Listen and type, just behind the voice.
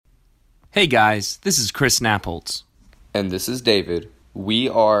Hey guys, this is Chris Napoltz. And this is David. We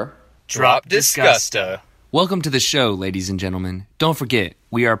are Drop Disgusta. Welcome to the show, ladies and gentlemen. Don't forget,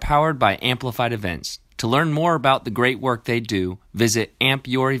 we are powered by Amplified Events. To learn more about the great work they do, visit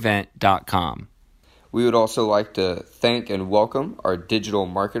ampyourevent.com. We would also like to thank and welcome our digital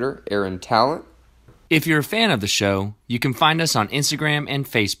marketer, Aaron Talent. If you're a fan of the show, you can find us on Instagram and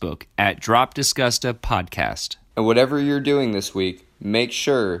Facebook at Drop Disgusta Podcast. And whatever you're doing this week, make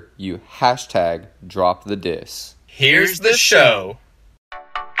sure you hashtag drop the dis. Here's the show.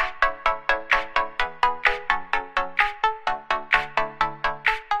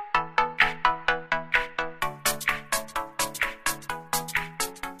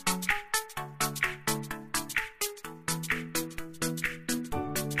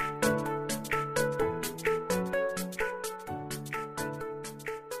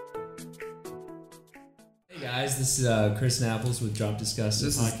 This is Chris Naples with Drop Disgusta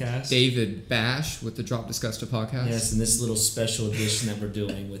Podcast. Is David Bash with the Drop Disgusta Podcast. Yes, and this little special edition that we're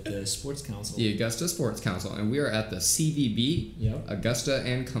doing with the Sports Council. The Augusta Sports Council. And we are at the CVB, Augusta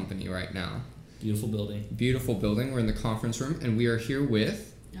and Company right now. Beautiful building. Beautiful building. We're in the conference room, and we are here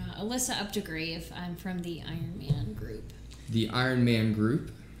with... Alyssa up to Gr8. I'm from the Ironman group. The Ironman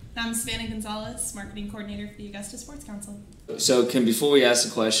group. I'm Savannah Gonzalez, Marketing Coordinator for the Augusta Sports Council. So before we ask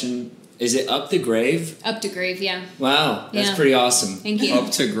the question, is it up the grave? Up to Gr8, yeah. Wow, that's pretty awesome. Thank you. Up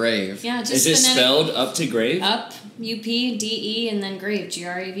to grave. Yeah, just is it spelled up to grave? Up, U-P-D-E, and then grave,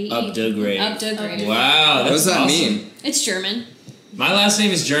 G-R-A-V-E. Up to grave. Up to grave. Wow, that's what does that awesome. mean? It's German. My last name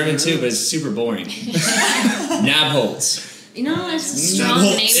is German too, but it's super boring. Nabholz. You know, it's a strong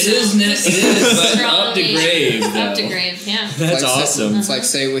name. It is, but up to grave. Up to grave, yeah. That's awesome. It's like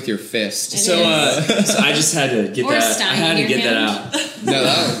say it with your fist. So I just had to get that. Stein I had to get that out. No,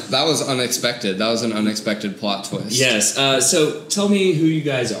 that was unexpected. That was an unexpected plot twist. Yes. So tell me who you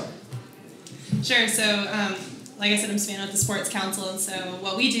guys are. Sure. So, like I said, I'm Savannah with the Sports Council, and so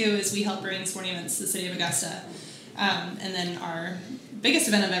what we do is we help bring sporting events to the city of Augusta. And then our biggest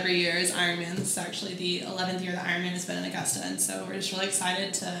event of every year is Ironman. This is actually the 11th year that Ironman has been in Augusta, and so we're just really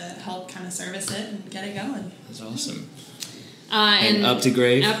excited to help kind of service it and get it going. That's awesome. And up to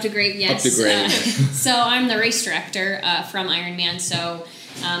grave? Up to grave, yes. Up to grave. So I'm the race director from Ironman, so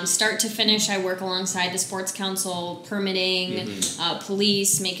start to finish I work alongside the Sports Council, permitting,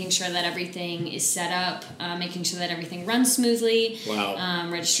 police, making sure that everything is set up, making sure that everything runs smoothly. Wow.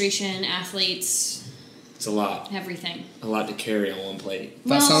 Registration, athletes... It's a lot. Everything. A lot to carry on one plate.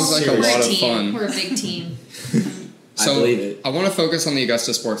 That sounds like a lot of fun. We're a big team. So I believe it. I want to focus on the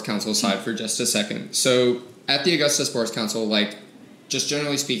Augusta Sports Council side for just a second. So at the Augusta Sports Council, like, just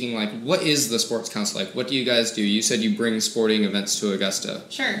generally speaking, like, what is the Sports Council? Like, what do you guys do? You said you bring sporting events to Augusta.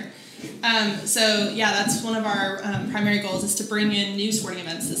 Sure. So, that's one of our primary goals is to bring in new sporting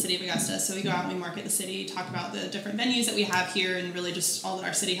events to the city of Augusta. So we go out and we market the city, talk about the different venues that we have here and really just all that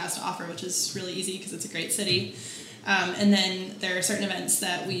our city has to offer, which is really easy because it's a great city. And then there are certain events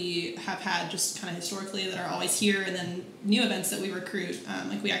that we have had just kind of historically that are always here, and then new events that we recruit.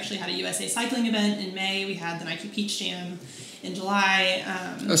 Like we actually had a USA cycling event in May. We had the Nike Peach Jam in July.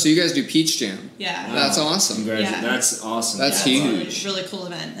 So you guys do Peach Jam? Yeah. Wow. That's awesome. Yeah. That's awesome. That's huge. It's a really cool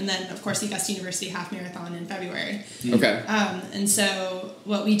event. And then, of course, the Augusta University Half Marathon in February. Okay. And so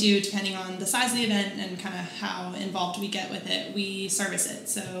what we do, depending on the size of the event and kind of how involved we get with it, we service it.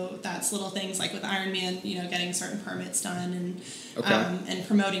 So that's little things like with Ironman, getting certain permits done and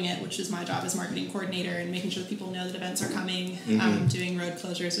promoting it, which is my job as marketing coordinator, and making sure that people know that events are coming, doing road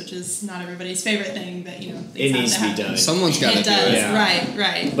closures, which is not everybody's favorite thing, but, it needs to be done. Someone's got to do it. Yeah.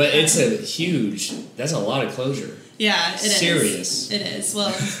 Right. But it's that's a lot of closure. Yeah, it is. Serious. It is.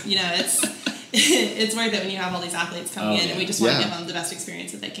 Well, it's worth it when you have all these athletes coming in, and we just want to give them the best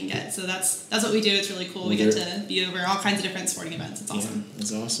experience that they can get. So that's what we do. It's really cool. We get to be over all kinds of different sporting events. It's awesome. Yeah,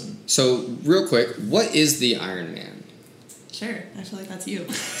 that's awesome. So, real quick, what is the Ironman? Sure, I feel like that's you.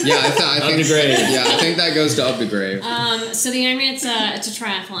 Yeah, I think Up to grave. Yeah, I think that goes to up to grave. So the Ironman, it's a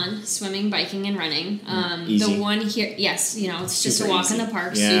triathlon: swimming, biking, and running. Easy. The one here, yes, it's just Super a walk easy. in the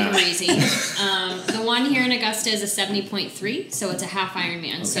park, Yeah. super easy. The one here in Augusta is a 70.3, so it's a half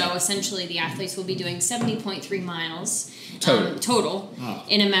Ironman. Okay. So essentially, the athletes will be doing 70.3 miles Total. wow.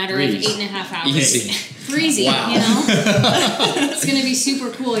 in a matter Breeze. of 8.5 hours. Easy. Breezy, Wow. It's going to be super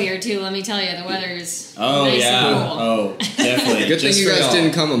cool here too. Let me tell you, the weather is nice and cool. Oh, definitely. Good thing Just you for guys y'all.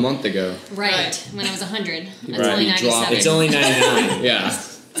 didn't come a month ago. Right, when it was 100. It's Right, only you dropped 97. It's only 99. Yeah.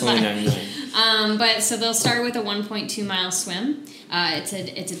 It's only 99. But so they'll start with a 1.2 mile swim.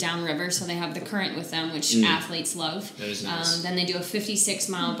 It's a downriver, so they have the current with them, which athletes love. That is nice. Then they do a 56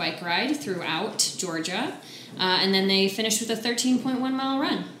 mile bike ride throughout Georgia. And then they finish with a 13.1 mile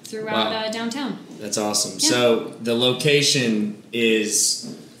run throughout downtown. That's awesome. Yeah. So the location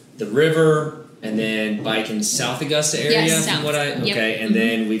is the river, and then biking South Augusta area. Yes, from south. what I Yep. okay, and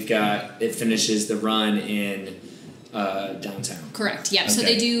then we've got it finishes the run in downtown. Correct. Yep. So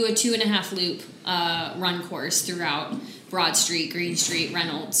Okay. they do a 2.5 loop run course throughout Broad Street, Green Street,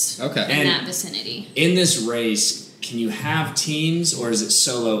 Reynolds, Okay. in And- that vicinity. In this race, can you have teams or is it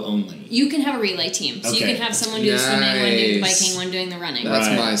solo only? You can have a relay team, so you Okay. can have someone do the swimming, one doing the Nice. biking, one doing the running. That's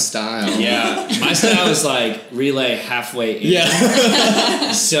Right. my style. Yeah, my style is like relay halfway in.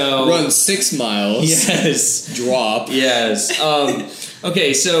 Yeah. So Run 6 miles. yes, Drop. yes.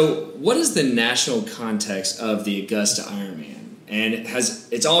 Okay, so what is the national context of the Augusta Ironman? And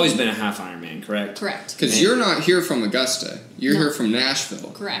it's always been a half Ironman, correct? Correct. Because you're not here from Augusta. You're No. here from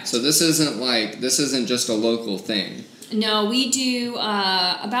Nashville. Correct. So this isn't just a local thing. No, we do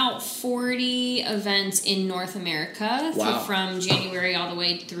about 40 events in North America Wow. from January all the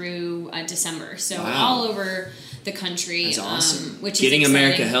way through December. So Wow. all over the country. That's awesome. Which Getting is exciting.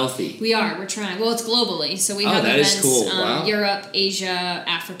 America healthy. We are. We're trying. Well, it's globally. So we Oh, have that is events cool. Wow. Europe, Asia,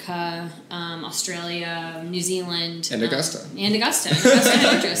 Africa, Australia, New Zealand. And Augusta. Augusta,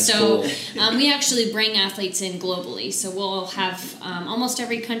 Georgia. That's So cool. we actually bring athletes in globally. So we'll have almost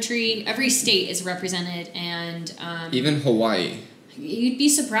every country, every state is represented. And Even Hawaii. you'd be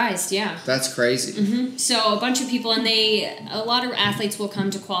surprised, yeah. That's crazy. So a bunch of people, and a lot of athletes will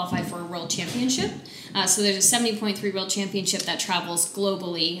come to qualify for a world championship. So there's a 70.3 world championship that travels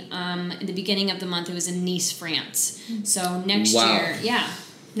globally. At the beginning of the month, it was in Nice, France. So next Wow.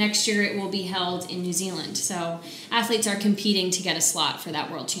 next year it will be held in New Zealand. So athletes are competing to get a slot for that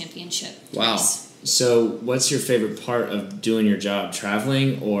world championship. Wow. race. So, what's your favorite part of doing your job?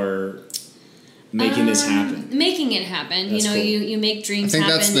 Traveling or making this happen? Making it happen. That's cool. cool. you make I dreams think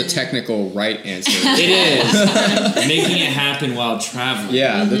happen. that's the and- technical right answer. It is making it happen while traveling.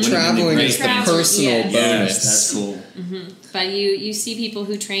 Yeah, the Would've been traveling great is the Travel, personal yes. bonus. Yes, that's cool. But you see people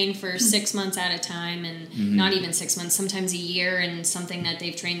who train for 6 months at a time, and not even 6 months, sometimes a year, and something that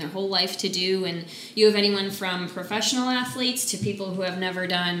they've trained their whole life to do. And you have anyone from professional athletes to people who have never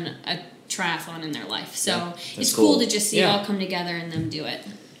done a triathlon in their life. So it's cool cool. to just see Yeah. it all come together and them do it.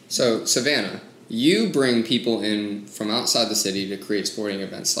 So, Savannah, you bring people in from outside the city to create sporting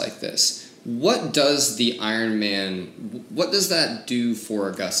events like this. What does the Ironman, what does that do for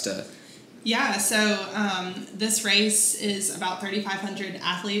Augusta? Yeah, so this race is about 3,500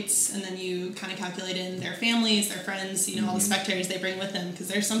 athletes, and then you kind of calculate in their families, their friends, all the spectators they bring with them, because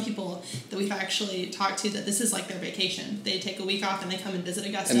there's some people that we've actually talked to that this is like their vacation. They take a week off and they come and visit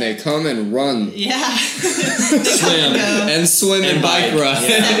Augusta. And they come and run. Yeah. Swim. And swim and bike ride.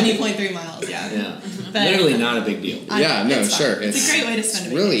 70.3 miles, yeah. Yeah, But- literally not a big deal. Yeah, no, it's fun. sure. It's a great way to spend a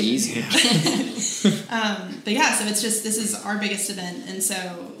vacation. really easy. But yeah, so it's just, this is our biggest event, and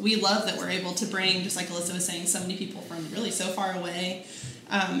so we love that we're able to bring, just like Alyssa was saying, so many people from really so far away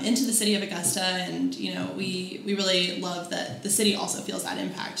into the city of Augusta, and we really love that the city also feels that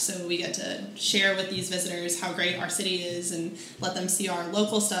impact, so we get to share with these visitors how great our city is and let them see our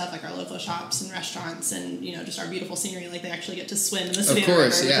local stuff, like our local shops and restaurants, and just our beautiful scenery. Like, they actually get to swim in the city Of course,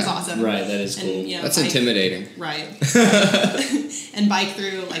 river, which is yeah. awesome. Right, that is cool. And, That's bike- intimidating. Right. And bike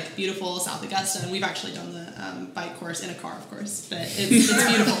through like beautiful South Augusta, and we've actually done the bike course in a car, of course, but it's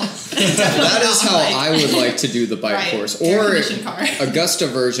beautiful. That is how I would like to do the bike Right. course. Air Or conditioned car. Augusta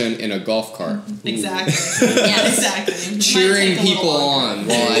version in a golf cart. Exactly. Yes. Exactly. It might Cheering take a little people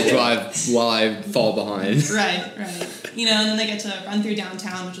longer. on while I fall behind. Right. And then they get to run through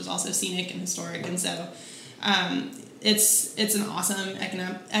downtown, which is also scenic and historic, and so it's an awesome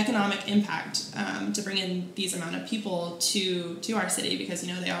economic impact to bring in these amount of people to our city, because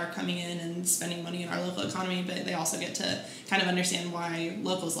they are coming in and spending money in our local economy, but they also get to kind of understand why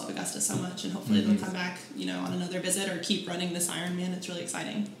locals love Augusta so much, and hopefully they'll come back on another visit or keep running this Ironman. It's really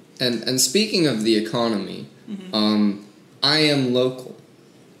exciting. And speaking of the economy, I Am Local.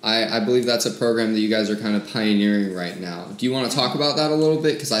 I believe that's a program that you guys are kind of pioneering right now. Do you want to talk about that a little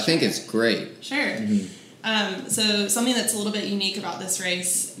bit? Because I think it's great. Sure. So something that's a little bit unique about this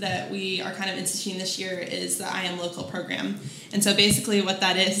race that we are kind of instituting this year is the I Am Local program. And so basically what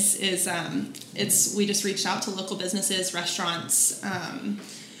that is we just reached out to local businesses, restaurants,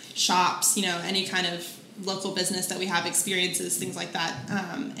 shops, any kind of local business that we have, experiences, things like that.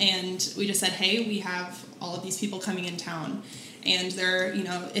 And we just said, hey, we have all of these people coming in town. And they're,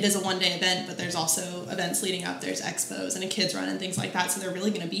 it is a one-day event, but there's also events leading up. There's expos and a kids run and things like that. So they're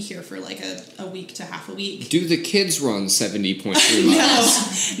really going to be here for like a week to half a week. Do the kids run 70.3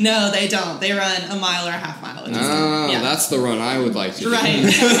 miles? No, they don't. They run a mile or a half mile. Which is, That's the run I would like to do.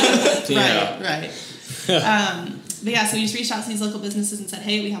 right. Yeah. Right. So we just reached out to these local businesses and said,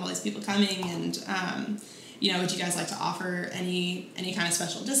 hey, we have all these people coming, and would you guys like to offer any kind of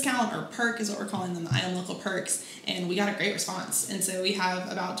special discount or perk is what we're calling them, the I Am Local perks, and we got a great response. And so we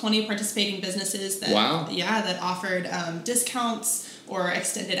have about 20 participating businesses that that offered discounts or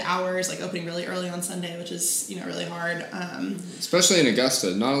extended hours, like opening really early on Sunday, which is really hard. Especially in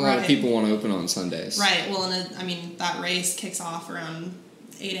Augusta, not a lot of people want to open on Sundays. Right. Well, and that race kicks off around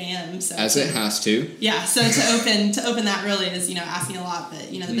 8 a.m. So as it has to. Yeah. So to open that really is asking a lot, but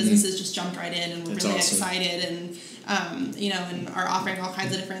the businesses just jumped right in, and we're really excited, and and are offering all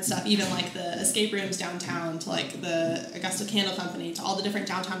kinds of different stuff, even like the escape rooms downtown to like the Augusta Candle Company to all the different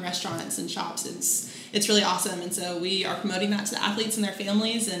downtown restaurants and shops. It's really awesome, and so we are promoting that to the athletes and their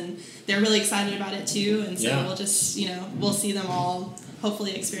families, and they're really excited about it too. And so we'll just we'll see them all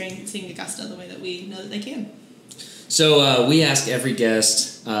hopefully experiencing Augusta the way that we know that they can. So we ask every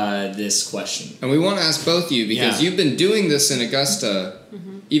guest this question, and we want to ask both of you because you've been doing this in Augusta,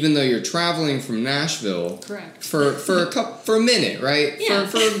 even though you're traveling from Nashville. Correct. For a minute, right? Yeah.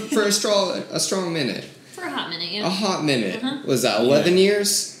 For a strong minute. For a hot minute, yeah. A hot minute. Was that 11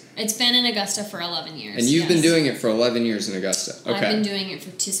 years? It's been in Augusta for 11 years. And you've been doing it for 11 years in Augusta. Okay. I've been doing it for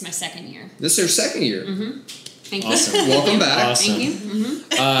just my second year. This is your second year. Thank you. Awesome. Welcome back. Awesome. Thank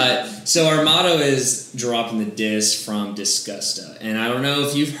you. So our motto is dropping the dis from Disgusta. And I don't know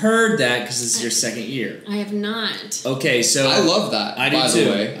if you've heard that because this is your second year. I have not. Okay, so... I love that, I do by too.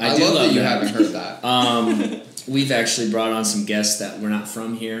 the way. I do love that you that. haven't heard that. We've actually brought on some guests that were not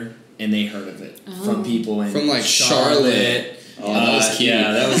from here, and they heard of it from people in from like Charlotte. Oh, that was cute.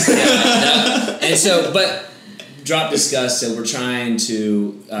 Yeah, that was... and so, but... Drop Disgusta, we're trying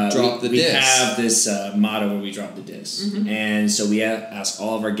to drop the dis. We have this motto where we drop the dis. And so we ask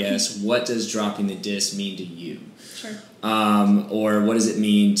all of our guests, what does dropping the dis mean to you? Sure. Or what does it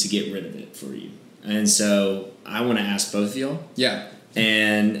mean to get rid of it for you? And so I want to ask both of y'all. Yeah.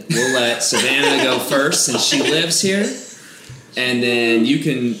 And we'll let Savannah go first since she lives here. And then you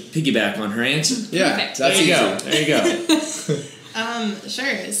can piggyback on her answer. Yeah, perfect. That's there you easy. go. There you go.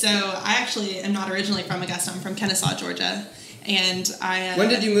 Sure. So I actually am not originally from Augusta. I'm from Kennesaw, Georgia, and I. When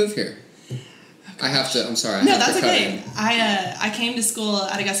did you move here? I have to. I'm sorry. No, that's okay. I came to school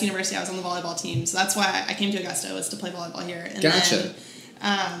at Augusta University. I was on the volleyball team, so that's why I came to Augusta, was to play volleyball here. And gotcha.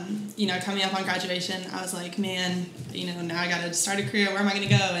 Then, coming up on graduation, I was like, man, now I got to start a career. Where am I going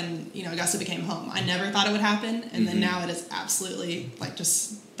to go? And Augusta became home. I never thought it would happen, and then now it is absolutely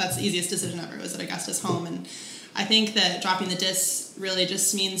that's the easiest decision ever. Was that Augusta's home, and I think that dropping the dis really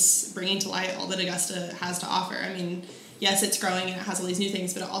just means bringing to light all that Augusta has to offer. I mean, yes, it's growing and it has all these new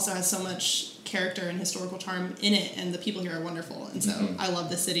things, but it also has so much character and historical charm in it, and the people here are wonderful. And so I love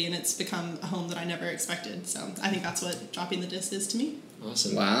this city, and it's become a home that I never expected. So I think that's what dropping the dis is to me.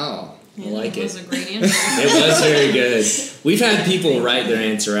 Awesome. Wow. I like it. That was a great answer. It was very good. We've had people write their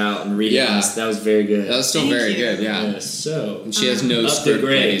answer out and read it. That was very good. That was still Thank very you. good, yeah. Yes, so And she has no up script, to Gr8.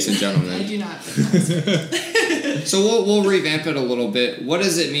 ladies and gentlemen. I do not. So we'll revamp it a little bit. What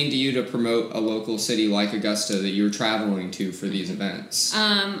does it mean to you to promote a local city like Augusta that you're traveling to for these events?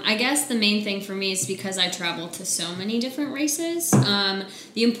 I guess the main thing for me is because I travel to so many different races.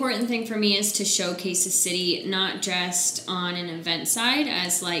 The important thing for me is to showcase the city not just on an event side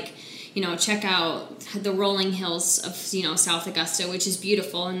as check out the rolling hills of, South Augusta, which is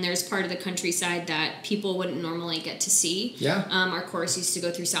beautiful, and there's part of the countryside that people wouldn't normally get to see. Yeah. Our course used to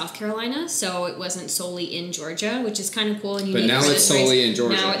go through South Carolina, so it wasn't solely in Georgia, which is kind of cool and unique. But now it's solely in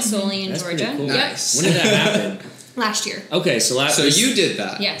Georgia. Now it's solely in That's Georgia. pretty cool. Yep. Nice. When did that happen? Last year. Okay, so you did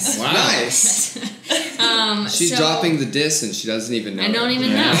that. Yes. Wow. Nice. She's dropping the dis and she doesn't even know. I don't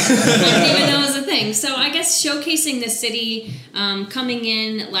even know. I didn't even know it was a thing. So I guess showcasing the city, coming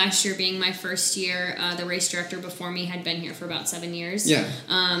in last year being my first year, the race director before me had been here for about 7 years.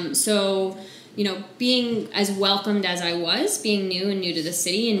 Yeah. So, being as welcomed as I was, being new to the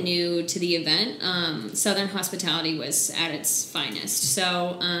city and new to the event, Southern hospitality was at its finest.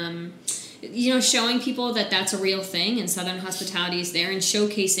 So, showing people that that's a real thing and Southern hospitality is there, and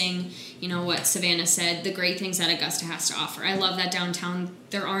showcasing, what Savannah said, the great things that Augusta has to offer. I love that downtown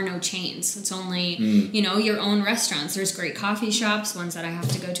there are no chains. It's only, your own restaurants. There's great coffee shops, ones that I have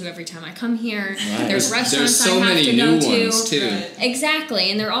to go to every time I come here. Right. There's restaurants so I have many to new go to. Ones too. Right.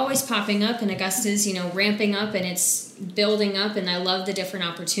 Exactly, and they're always popping up, and Augusta's, ramping up, and it's building up, and I love the different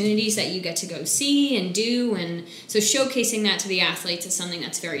opportunities that you get to go see and do, and so showcasing that to the athletes is something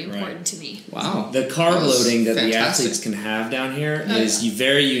that's very important to me. Wow. The carb loading that fantastic. the athletes can have down here is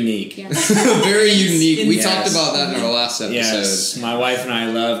very unique. Yes. Very unique. We Yes. talked about that in our last episode. Yes, my wife and I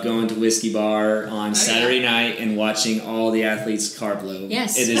love going to Whiskey Bar on Saturday night and watching all the athletes carb load.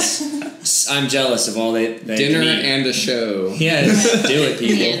 Yes. It is I'm jealous of all they Dinner can eat. and a show. Yeah, do it,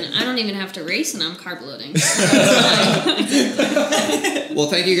 people. Man, I don't even have to race and I'm carb loading. Well,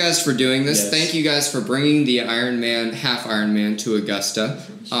 thank you guys for doing this. Yes. Thank you guys for bringing the Ironman, half Ironman to Augusta.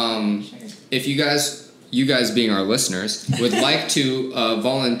 If you guys being our listeners, would like to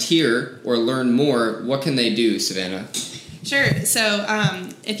volunteer or learn more, what can they do, Savannah? Sure. So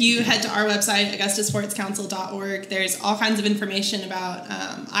if you head to our website, AugustaSportsCouncil.work, there's all kinds of information about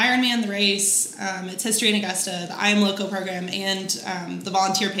Ironman, the race, its history in Augusta, the I Am Local program, and the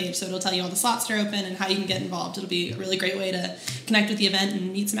volunteer page. So it'll tell you all the slots that are open and how you can get involved. It'll be a really great way to connect with the event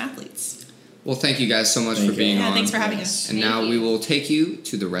and meet some athletes. Well, thank you guys so much for being on. Thanks for having us. And now we will take you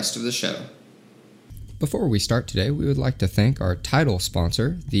to the rest of the show. Before we start today, we would like to thank our title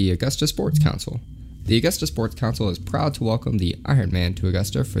sponsor, the Augusta Sports Council. The Augusta Sports Council is proud to welcome the Ironman to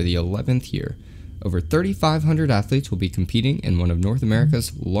Augusta for the 11th year. Over 3,500 athletes will be competing in one of North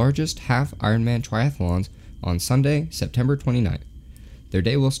America's largest half Ironman triathlons on Sunday, September 29th. Their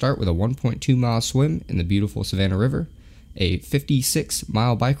day will start with a 1.2-mile swim in the beautiful Savannah River, a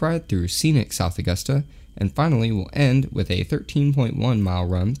 56-mile bike ride through scenic South Augusta, and finally will end with a 13.1-mile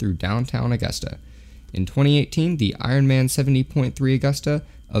run through downtown Augusta. In 2018, the Ironman 70.3 Augusta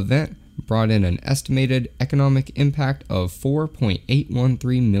event brought in an estimated economic impact of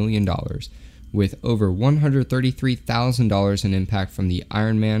 $4.813 million, with over $133,000 in impact from the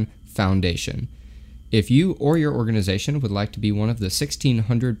Ironman Foundation. If you or your organization would like to be one of the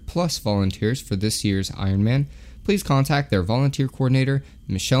 1,600 plus volunteers for this year's Ironman, please contact their volunteer coordinator,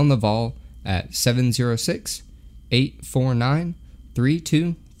 Michelle Naval, at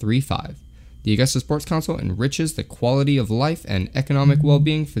 706-849-3235. The Augusta Sports Council enriches the quality of life and economic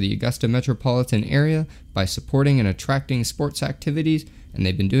well-being for the Augusta metropolitan area by supporting and attracting sports activities, and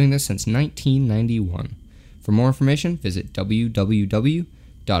they've been doing this since 1991. For more information, visit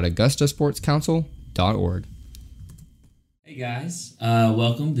www.augustasportscouncil.org. Hey guys,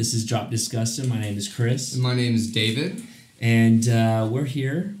 welcome. This is Drop Disgusta. My name is Chris. My name is David. And we're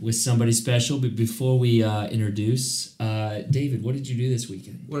here with somebody special, but before we introduce, David, what did you do this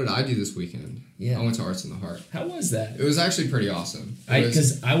weekend? What did I do this weekend? Yeah. I went to Arts in the Heart. How was that? It was actually pretty awesome.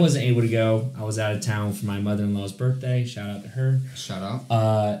 Because I wasn't able to go. I was out of town for my mother-in-law's birthday. Shout out to her. Shout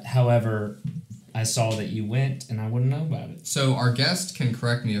out. However, I saw that you went, and I wouldn't know about it. So our guest can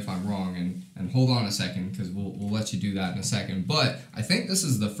correct me if I'm wrong, and hold on a second, because we'll let you do that in a second. But I think this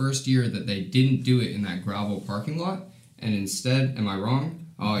is the first year that they didn't do it in that gravel parking lot. And instead, am I wrong?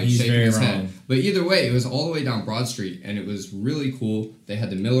 Oh, he's shaking his head. But either way, it was all the way down Broad Street, and it was really cool. They had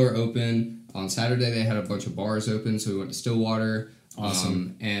the Miller open. On Saturday, they had a bunch of bars open, so we went to Stillwater.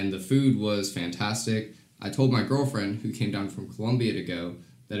 Awesome. And the food was fantastic. I told my girlfriend, who came down from Columbia to go,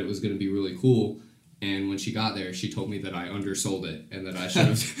 that it was going to be really cool. And when she got there, she told me that I undersold it and that I should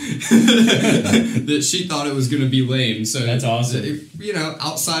have... that she thought it was going to be lame. So that's awesome.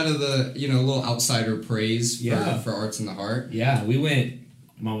 Outside of the, little outsider praise for Arts in the Heart. Yeah,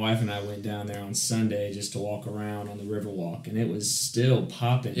 my wife and I went down there on Sunday just to walk around on the Riverwalk, and it was still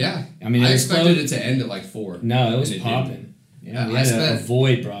popping. Yeah. I mean, I expected it to end at like 4. No, it was popping. Yeah, we had to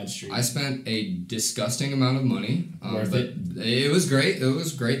avoid Broad Street. I spent a disgusting amount of money. Worth it? It was great. It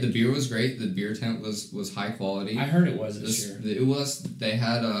was great. The beer was great. The beer tent was high quality. I heard it was this year. It was. They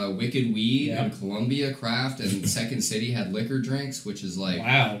had Wicked Weed and Columbia Craft, and Second City had liquor drinks, which is like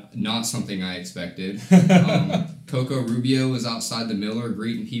not something I expected. Coco Rubio was outside the Miller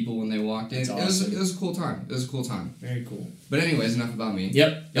greeting people when they walked in. That's awesome. It was a cool time. It was a cool time. Very cool. But anyways, enough about me.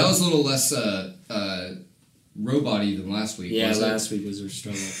 Yep. That was a little less robot-y than last week. Yeah, last week was our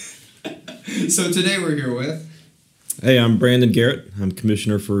struggle. So today we're here with... Hey, I'm Brandon Garrett. I'm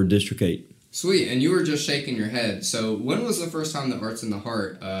Commissioner for District 8. Sweet, and you were just shaking your head. So when was the first time that Arts in the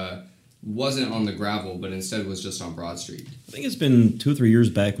Heart wasn't on the gravel, but instead was just on Broad Street? I think it's been 2 or 3 years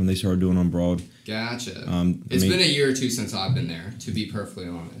back when they started doing on Broad. Gotcha. It's been a year or two since I've been there, to be perfectly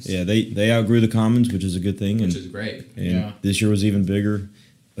honest. Yeah, they outgrew the Commons, which is a good thing. Which is great. And this year was even bigger,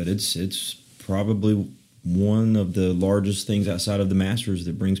 but it's probably one of the largest things outside of the Masters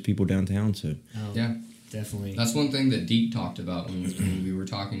that brings people downtown. So yeah, definitely. That's one thing that Deke talked about when we were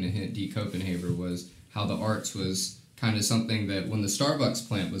talking to him, Deke Copenhaver, was how the arts was kind of something that when the Starbucks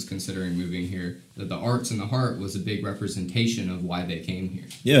plant was considering moving here, that the Arts in the Heart was a big representation of why they came here.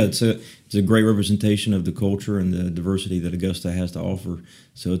 Yeah, it's a great representation of the culture and the diversity that Augusta has to offer.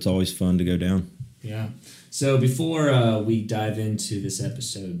 So it's always fun to go down. Yeah. So before we dive into this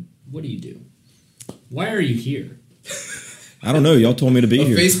episode, what do you do? Why are you here? I don't know. Y'all told me to be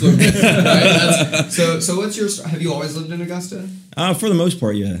here. Facebook. Right? So what's your... Have you always lived in Augusta? For the most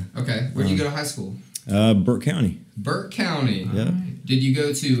part, yeah. Okay. Where did you go to high school? Burke County. Burke County. Yeah. Right. Did you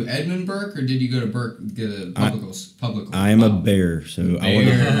go to Edmund Burke or did you go to Burke, public? I am a Bear, so I went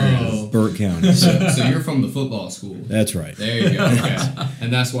to Burke County. So you're from the football school. That's right. There you go. Okay.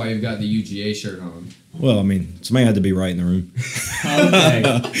 And that's why you've got the UGA shirt on. Well, I mean, somebody had to be right in the room.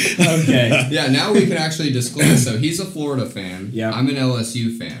 Okay. Yeah, now we can actually disclose. So he's a Florida fan. Yeah. I'm an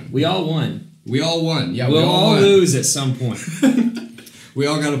LSU fan. We all won. We all won. Yeah, We'll all won. lose at some point. We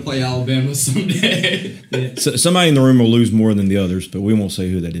all got to play Alabama someday. So somebody in the room will lose more than the others, but we won't say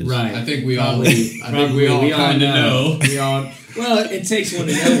who that is. Right. I think we all. Probably, I think we all kind of know. We all. Well, it takes one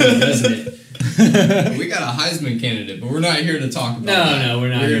to know one, doesn't it? We got a Heisman candidate, but we're not here to talk about that. No, we're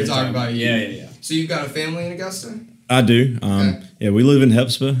not. We're here to talk about you. Yeah. So you've got a family in Augusta? I do. Okay. Yeah, we live in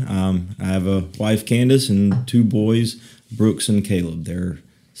Hepzibah. I have a wife, Candace, and 2 boys, Brooks and Caleb. They're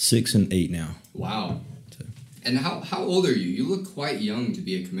 6 and 8 now. Wow. And how old are you? You look quite young to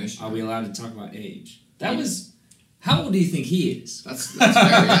be a commissioner. Are we allowed to talk about age? How old do you think he is? That's fair.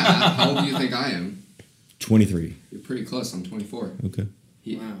 Yeah. How old do you think I am? 23. You're pretty close. I'm 24. Okay.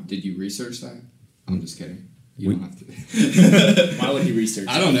 Wow. Did you research that? I'm just kidding. You don't have to. Why would he research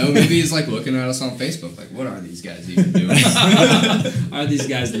I don't know. Maybe he's like looking at us on Facebook. Like, what are these guys even doing? Are these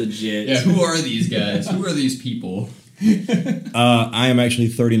guys legit? Yeah. Who are these guys? Who are these people? I am actually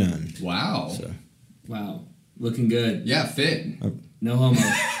 39. Wow. So. Wow. Looking good. Yeah. Fit. No homo.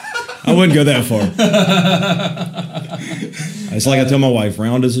 I wouldn't go that far. It's like I tell my wife,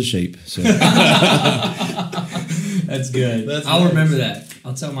 round is a shape. So. That's good. I'll remember that.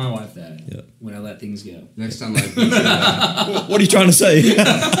 I'll tell my wife that when I let things go. Next time I beat you up. What are you trying to say?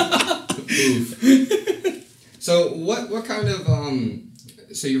 Oof. So what kind of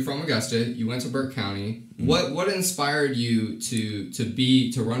so you're from Augusta, you went to Burke County. Mm-hmm. What inspired you to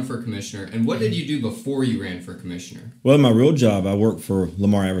run for commissioner, and what did you do before you ran for commissioner? Well, my real job, I work for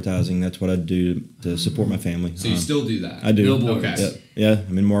Lamar Advertising. That's what I do to support my family. So you still do that? I do. Billboards. Okay. Yeah,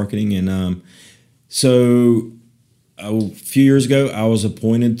 I'm in marketing, and so a few years ago, I was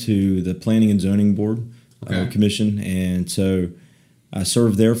appointed to the Planning and Zoning Board Commission, and so I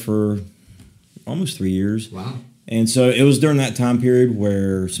served there for almost 3 years. Wow. And so it was during that time period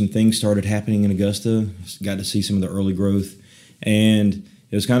where some things started happening in Augusta. Got to see some of the early growth, and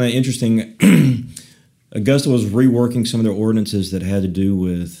it was kind of interesting. Augusta was reworking some of their ordinances that had to do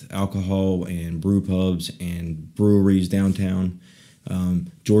with alcohol and brew pubs and breweries downtown.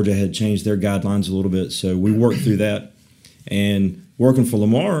 Georgia had changed their guidelines a little bit, so we worked through that. And working for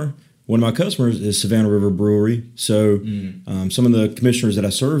Lamar, one of my customers is Savannah River Brewery. So some of the commissioners that I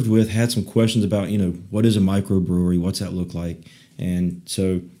served with had some questions about, what is a microbrewery? What's that look like? And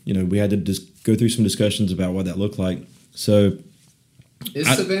so, we had to just go through some discussions about what that looked like. So, is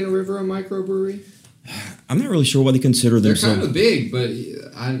Savannah River a microbrewery? I'm not really sure what they consider themselves. They're kind of big, but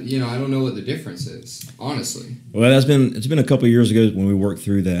I don't know what the difference is, honestly. Well, it's been a couple of years ago when we worked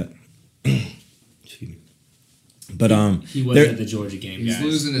through that. Excuse me. But he wasn't at the Georgia game. He's guys.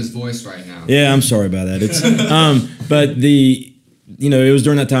 losing his voice right now. Yeah, I'm sorry about that. It's but it was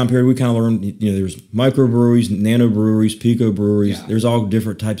during that time period we kind of learned. There's microbreweries, nano breweries, pico breweries. Yeah. There's all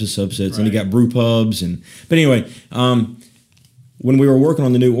different types of subsets, and you Right. got brew pubs. But anyway, when we were working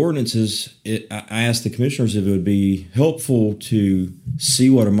on the new ordinances, I asked the commissioners if it would be helpful to see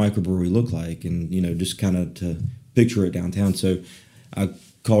what a microbrewery looked like, and just kind of to picture it downtown. So I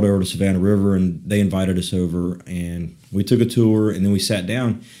called over to Savannah River, and they invited us over, and we took a tour, and then we sat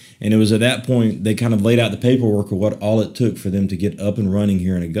down. And it was at that point they kind of laid out the paperwork of what all it took for them to get up and running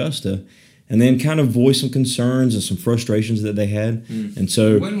here in Augusta, and then kind of voiced some concerns and some frustrations that they had. And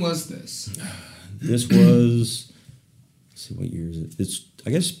so When was this? this was, let's see, what year is it? It's,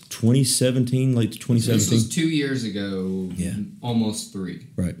 I guess, 2017, late 2017. This was 2 years ago. Yeah. Almost 3.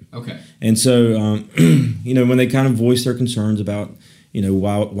 Right. Okay. And so, when they kind of voiced their concerns about,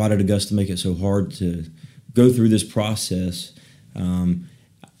 why did Augusta make it so hard to go through this process?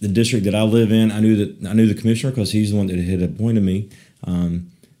 The district that I live in, I knew the commissioner because he's the one that had appointed me.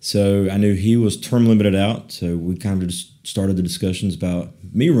 So I knew he was term limited out. So we kind of just started the discussions about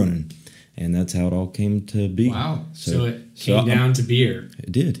me running, and that's how it all came to be. Wow. So it came down to beer.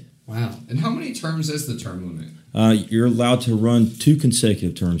 It did. Wow. And how many terms is the term limit? You're allowed to run 2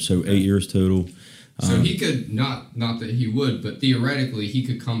 consecutive terms, so 8 years total. So he could, not that he would, but theoretically he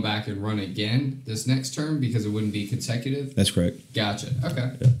could come back and run again this next term because it wouldn't be consecutive? That's correct. Gotcha.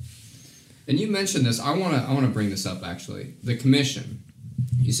 Okay. Yeah. And you mentioned this. I wanna bring this up actually. The commission.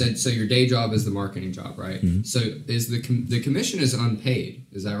 You said so. Your day job is the marketing job, right? Mm-hmm. So is the commission is unpaid?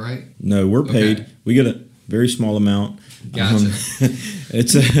 Is that right? No, we're paid. Okay. We get a very small amount. Gotcha.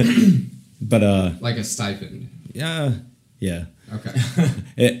 It's but like a stipend. yeah.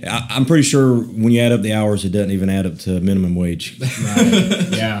 Okay. I'm pretty sure when you add up the hours, it doesn't even add up to minimum wage. Right.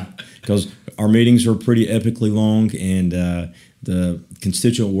 Yeah. Because our meetings are pretty epically long, and the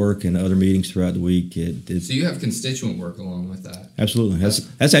constituent work and other meetings throughout the week. So you have constituent work along with that. Absolutely.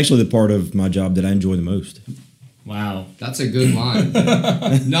 That's actually the part of my job that I enjoy the most. Wow. That's a good line.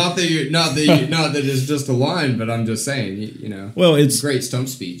 not that it's just a line, but I'm just saying, you know. Well, it's great stump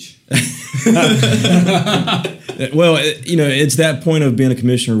speech. Well, it's that point of being a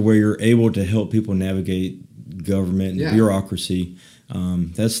commissioner where you're able to help people navigate government and bureaucracy.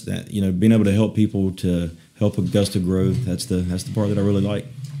 That's that. Being able to help people to help Augusta grow. That's the part that I really like.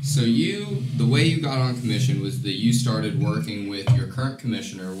 So the way you got on commission was that you started working with your current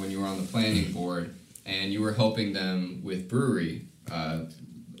commissioner when you were on the planning board, and you were helping them with brewery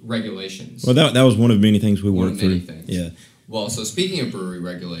regulations. Well, that was one of many things we worked through. Things. Yeah. Well, so speaking of brewery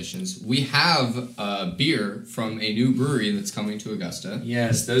regulations, we have beer from a new brewery that's coming to Augusta.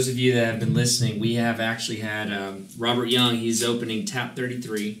 Yes, those of you that have been listening, we have actually had Robert Young. He's opening Tap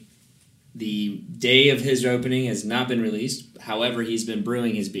 33. The day of his opening has not been released. However, he's been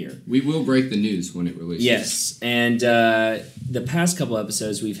brewing his beer. We will break the news when it releases. Yes, and the past couple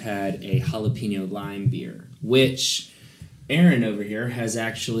episodes, we've had a jalapeno lime beer, which Erin over here has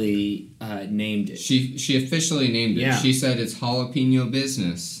actually named it. She officially named it. Yeah. She said it's jalapeno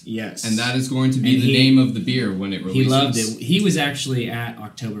business. Yes. And that is going to be the name of the beer when it releases. He loved it. He was actually at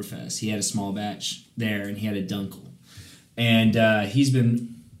Oktoberfest. He had a small batch there, and he had a dunkel. And he's been,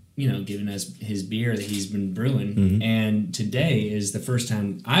 giving us his beer that he's been brewing. Mm-hmm. And today is the first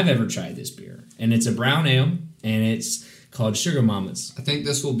time I've ever tried this beer. And it's a brown ale, and it's called Sugar Mamas. I think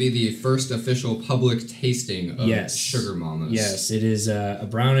this will be the first official public tasting of Sugar Mamas. Yes, it is a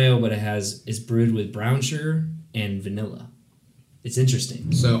brown ale, but it's brewed with brown sugar and vanilla. It's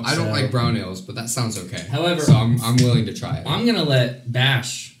interesting. So I don't like brown ales, but that sounds okay. However, so I'm willing to try it. I'm gonna let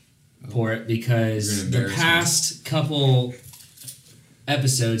Bash pour it because the past couple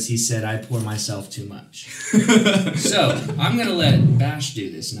episodes he said I pour myself too much. So I'm gonna let Bash do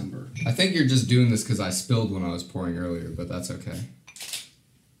this number. I think you're just doing this because I spilled when I was pouring earlier, but that's okay.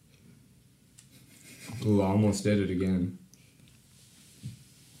 Ooh, I almost did it again.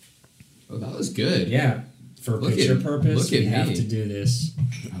 Oh, that was good. Yeah. For picture purpose, we have to do this.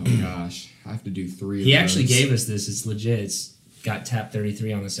 Oh gosh, I have to do 3 of He those. actually gave us this. It's legit. It's got Tap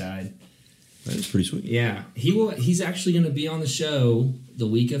 33 on the side. That is pretty sweet. Yeah. He's actually going to be on the show the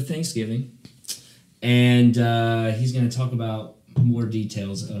week of Thanksgiving. And he's going to talk about more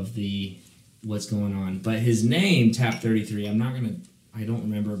details of what's going on. But his name, Tap 33, I don't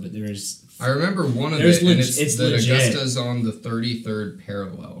remember, but I remember one of it, and it's that legit. Augusta's on the 33rd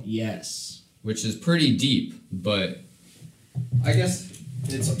parallel. Yes. Which is pretty deep, but I guess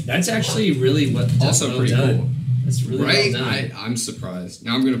that's actually really also pretty cool. That's really right. Well done. I'm surprised.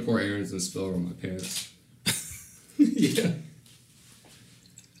 Now I'm gonna pour Aaron's and spill on my pants. Yeah.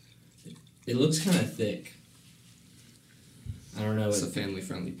 It looks kind of thick. I don't know. It's a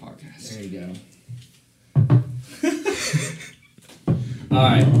family-friendly podcast. There you go. All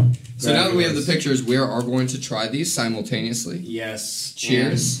right. So now that we have the pictures, we are going to try these simultaneously. Yes.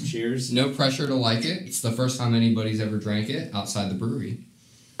 Cheers. And cheers. No pressure to like it. It's the first time anybody's ever drank it outside the brewery.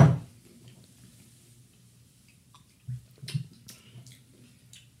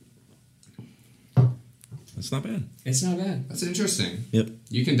 That's not bad. It's not bad. That's interesting. Yep.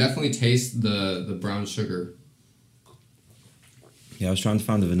 You can definitely taste the brown sugar. Yeah, I was trying to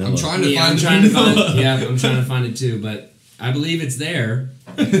find the vanilla. I'm trying to find I'm trying to find it too, but I believe it's there.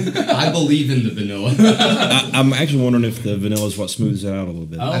 I believe in the vanilla. I'm actually wondering if the vanilla is what smooths it out a little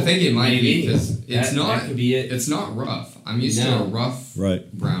bit. I think it might be because that could be it. It's not rough. I'm used to a rough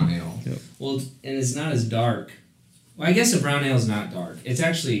brown ale. Yep. Well, and it's not as dark. Well, I guess a brown ale is not dark. It's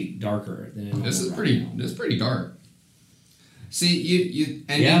actually darker than a normal This is brown ale. pretty dark. See,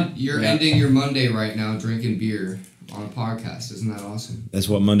 you're ending your Monday right now drinking beer on a podcast. Isn't that awesome? That's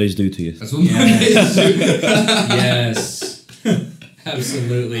what Mondays do to you. That's what Mondays do. Yes.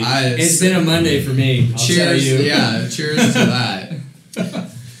 Absolutely. It's been a Monday for me. Cheers. Yeah, cheers to that.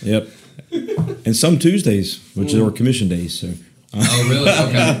 Yep. And some Tuesdays, which are commission days. So. Oh, really?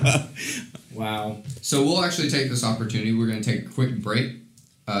 Okay. Wow. So we'll actually take this opportunity. We're going to take a quick break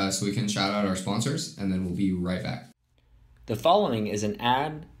so we can shout out our sponsors, and then we'll be right back. The following is an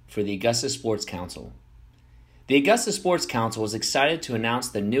ad for the Augusta Sports Council. The Augusta Sports Council is excited to announce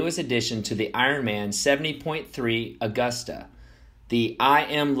the newest addition to the Ironman 70.3 Augusta, the I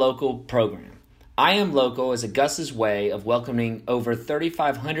Am Local program. I Am Local is Augusta's way of welcoming over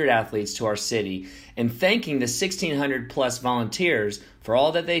 3,500 athletes to our city and thanking the 1,600 plus volunteers for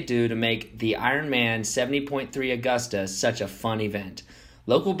all that they do to make the Ironman 70.3 Augusta such a fun event.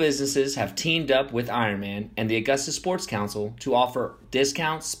 Local businesses have teamed up with Ironman and the Augusta Sports Council to offer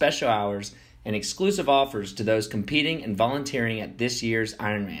discounts, special hours, and exclusive offers to those competing and volunteering at this year's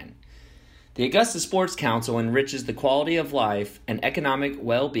Ironman. The Augusta Sports Council enriches the quality of life and economic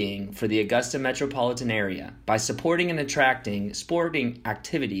well-being for the Augusta metropolitan area by supporting and attracting sporting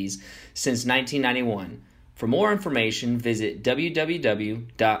activities since 1991. For more information, visit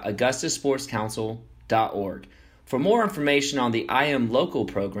www.augustasportscouncil.org. For more information on the I Am Local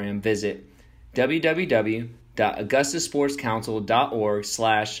program, visit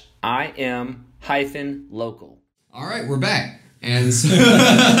www.augustasportscouncil.org/IM-local. All right, we're back. And so,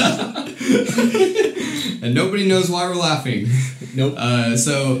 and nobody knows why we're laughing. Nope.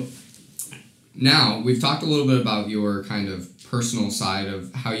 So now we've talked a little bit about your kind of personal side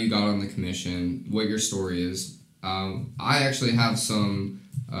of how you got on the commission, what your story is. I actually have some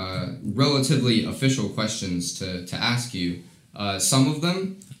relatively official questions to ask you. Some of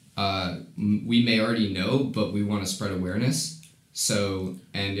them we may already know, but we want to spread awareness. So,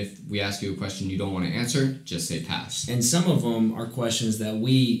 and if we ask you a question you don't want to answer, just say pass. And some of them are questions that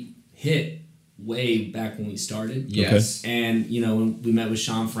we hit way back when we started. Yes. And, you know, when we met with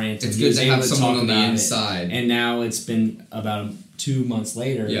Sean Franton, it's he good was to able have someone on the about inside. And now it's been about 2 months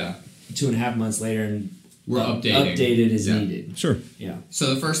later. Yeah. 2.5 months later, and we're updating. Updated as needed. Sure. Yeah.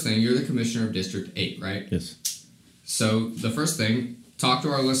 So the first thing, you're the commissioner of District 8, right? Yes. So the first thing, talk to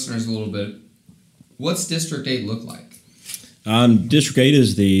our listeners a little bit. What's District 8 look like? District 8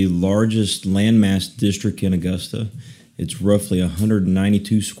 is the largest landmass district in Augusta. It's roughly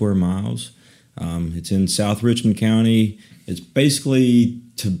 192 square miles. It's in South Richmond County. It's basically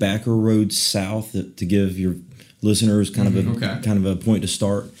Tobacco Road South, to give your listeners kind of a point to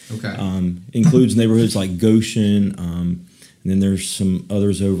start. Okay. Includes neighborhoods like Goshen, and then there's some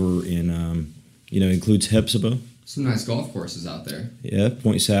others over in, includes Hepzibah. Some nice golf courses out there. Yeah,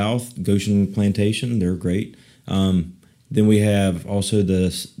 Point South, Goshen Plantation, they're great. Then we have also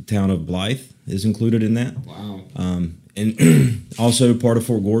the town of Blythe is included in that. Wow. And also part of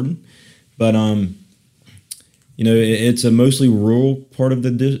Fort Gordon. But, it's a mostly rural part of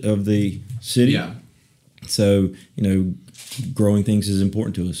the city. Yeah. So, growing things is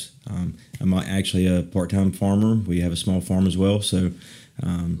important to us. I'm actually a part-time farmer. We have a small farm as well. So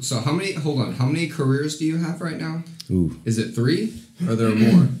how many careers do you have right now? Ooh. Is it 3? Or are there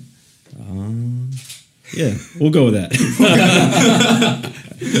more? Yeah, we'll go with that.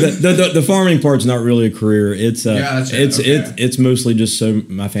 the farming part's not really a career. It's it's mostly just so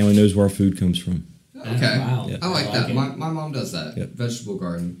my family knows where our food comes from. Okay, wow. Yeah. I like that. it. My mom does that. Yep. Vegetable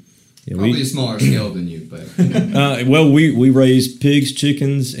garden. Yeah, Probably a smaller scale than you, but we raise pigs,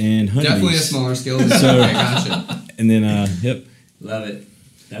 chickens, and honeybees. definitely a smaller scale than you. I gotcha. And then yep. Love it.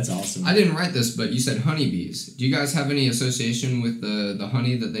 That's awesome. I didn't write this, but you said honeybees. Do you guys have any association with the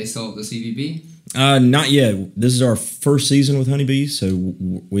honey that they sell at the CVB? Not yet. This is our first season with honeybees, so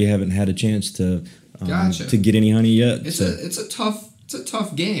we haven't had a chance to Gotcha. to get any honey yet. It's a tough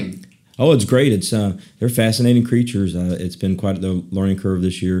game. Oh, it's great. It's they're fascinating creatures. It's been quite the learning curve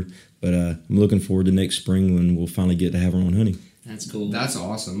this year, but I'm looking forward to next spring when we'll finally get to have our own honey. That's cool. That's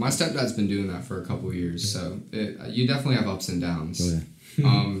awesome. My stepdad's been doing that for a couple of years, so you definitely have ups and downs. Oh,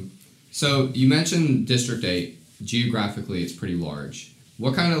 yeah. So you mentioned District 8. Geographically, it's pretty large.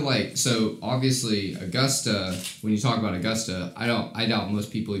 What kind of so obviously Augusta, when you talk about Augusta, I doubt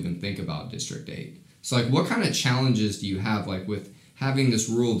most people even think about District 8. So what kind of challenges do you have with having this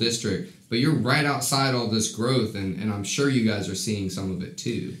rural district, but you're right outside all this growth, and I'm sure you guys are seeing some of it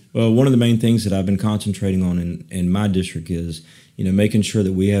too. Well, one of the main things that I've been concentrating on in my district is, making sure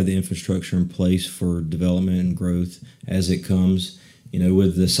that we have the infrastructure in place for development and growth as it comes.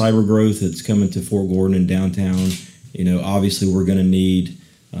 With the cyber growth that's coming to Fort Gordon and downtown, obviously we're going to need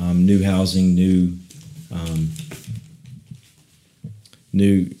new housing,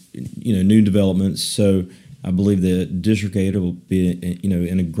 new developments. So I believe that District 8 will be,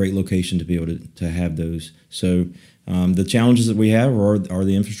 in a great location to be able to have those. So the challenges that we have are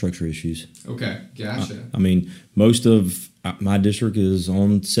the infrastructure issues. Okay, gotcha. Most of my district is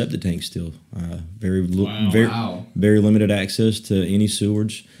on septic tanks still. Very limited access to any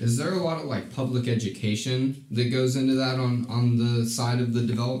sewage. Is there a lot of public education that goes into that on the side of the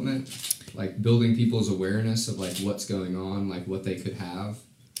development? Building people's awareness of what's going on, what they could have?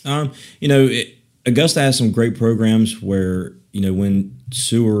 Augusta has some great programs where, when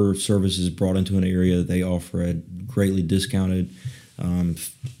sewer service is brought into an area, they offer a greatly discounted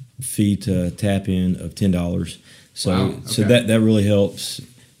fee to tap in of $10. So Wow, so okay. that really helps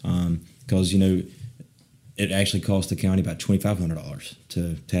because it actually costs the county about $2,500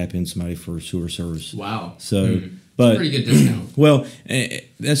 to tap in somebody for sewer service. Wow. So, but Pretty good discount. well,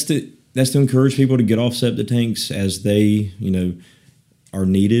 that's to encourage people to get off septic tanks as they are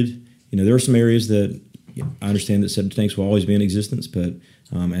needed. There are some areas that I understand that septic tanks will always be in existence, but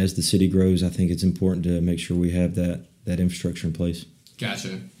as the city grows, I think it's important to make sure we have that infrastructure in place.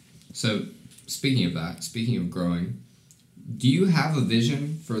 Gotcha. So, speaking of growing, do you have a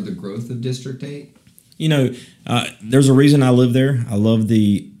vision for the growth of District 8? There's a reason I live there. I love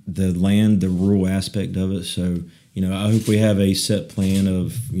the land, the rural aspect of it. So, I hope we have a set plan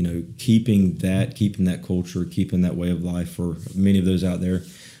of, keeping that culture, keeping that way of life for many of those out there.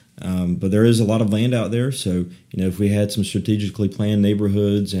 But there is a lot of land out there. So, if we had some strategically planned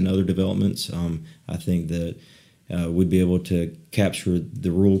neighborhoods and other developments, I think that we'd be able to capture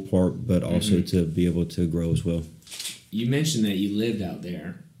the rural part, but also to be able to grow as well. You mentioned that you lived out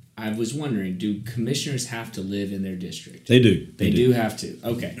there. I was wondering, do commissioners have to live in their district? They do. They do have to.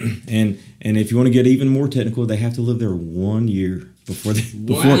 Okay. And if you want to get even more technical, they have to live there 1 year before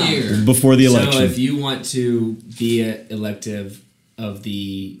the election. So if you want to be an elective of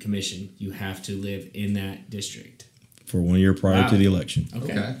the commission, you have to live in that district for 1 year prior to the election.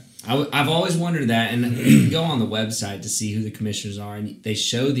 Okay. I've always wondered that, and you can go on the website to see who the commissioners are, and they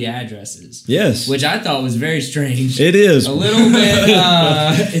show the addresses. Yes. Which I thought was very strange. It is. A little bit,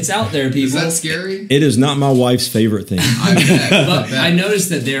 it's out there, people. Is that scary? It is not my wife's favorite thing. But I noticed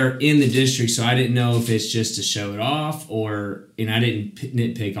that they're in the district, so I didn't know if it's just to show it off, and I didn't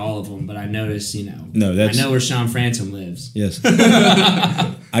nitpick all of them, but I noticed, No, I know where Sean Fransom lives. Yes.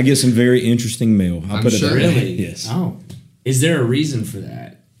 I get some very interesting mail. I'm sure. Really? Yes. Oh. Is there a reason for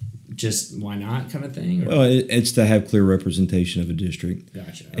that? Just why not kind of thing? Or? Well, it's to have clear representation of a district.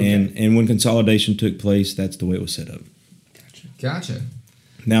 Gotcha. Okay. And when consolidation took place, that's the way it was set up. Gotcha.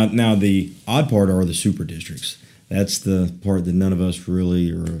 Now the odd part are the super districts. That's the part that none of us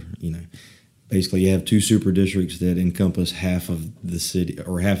really are, basically you have two super districts that encompass half of the city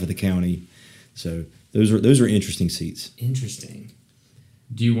or half of the county. So those are interesting seats. Interesting.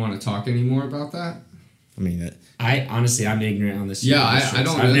 Do you want to talk any more about that? I mean, I'm ignorant on this. Yeah, I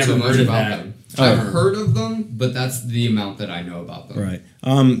don't know too much about them. I've heard of them, but that's the amount that I know about them. Right.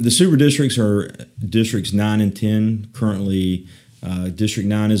 The super districts are districts 9 and 10. Currently, District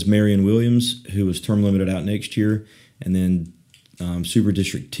 9 is Marion Williams, who is term limited out next year. And then Super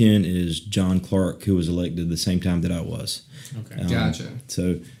District 10 is John Clark, who was elected the same time that I was. Okay. Gotcha.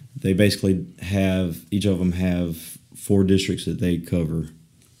 So they basically each of them have 4 districts that they cover.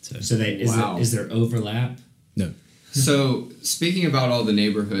 So is there overlap? No. So, speaking about all the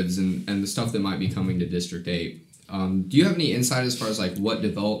neighborhoods and the stuff that might be coming to District 8, do you have any insight as far as what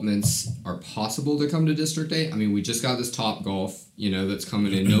developments are possible to come to District 8? I mean, we just got this Top Golf, that's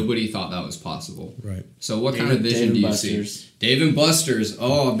coming in. Nobody thought that was possible. Right. So what kind of vision do you see? Dave & Buster's.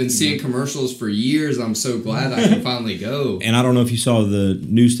 Oh, I've been seeing commercials for years. I'm so glad I can finally go. And I don't know if you saw the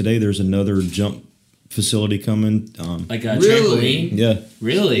news today. There's another jump facility coming. Like a Really? trampoline? Yeah.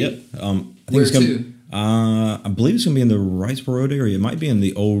 Really? Yep. I think Where it's gonna, to? I believe it's going to be in the Wrightsboro Road area. It might be in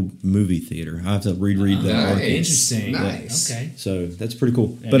the old movie theater. I have to reread that article. Interesting. Nice. Okay. So that's pretty cool.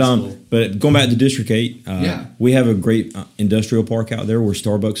 That But is cool. but going back to District 8, Yeah. we have a great industrial park out there where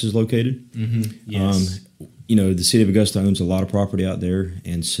Starbucks is located. Yes. The city of Augusta owns a lot of property out there,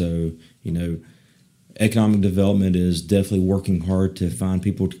 and so economic development is definitely working hard to find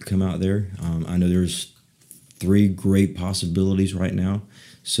people to come out there. I know there's 3 great possibilities right now.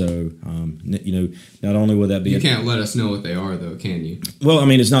 So, not only will that be... You can't let us know what they are, though, can you? Well, I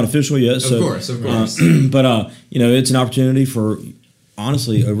mean, it's not official yet. Of So, course. but, it's an opportunity for,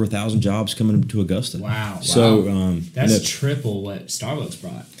 honestly, over 1,000 jobs coming to Augusta. Wow. So, That's triple what Starbucks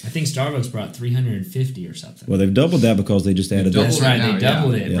brought. I think Starbucks brought 350 or something. well, they've doubled that because they just added... doubled That's it right. now, They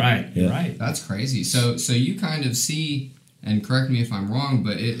doubled it. Yeah. Right. Yeah. You're right. That's crazy. So you kind of see, and correct me if I'm wrong,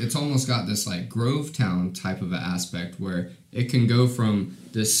 but it's almost got this Grovetown type of an aspect where it can go from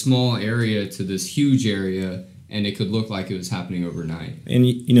this small area to this huge area, and it could look like it was happening overnight. And,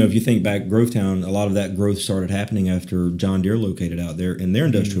 if you think back, Grovetown, a lot of that growth started happening after John Deere located out there in their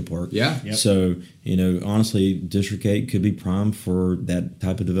industrial park. Yeah. Yep. So, honestly, District 8 could be primed for that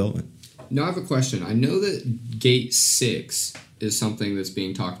type of development. Now I have a question. I know that Gate 6 is something that's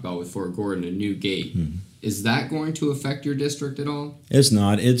being talked about with Fort Gordon, a new gate. Is that going to affect your district at all? It's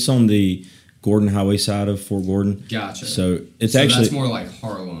not. It's on the Gordon Highway side of Fort Gordon. Gotcha. So that's more like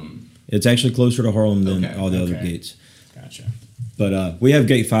Harlem. It's actually closer to Harlem than all the other Okay. gates. Gotcha. But we have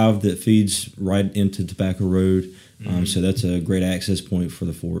Gate 5 that feeds right into Tobacco Road. So that's a great access point for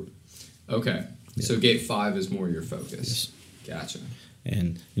the fort. Okay. Yeah. So Gate 5 is more your focus. Yes. Gotcha.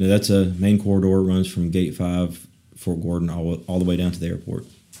 And that's a main corridor. It runs from Gate 5, Fort Gordon, all the way down to the airport.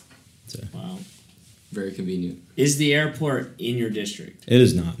 So. Wow. Very convenient. Is the airport in your district? It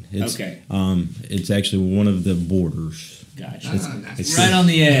is not. It's, okay. It's actually one of the borders. Gotcha. It's right on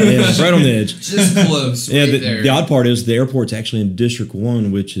the edge. Yeah, right on the edge. Just close. Yeah. Right there. The odd part is the airport's actually in District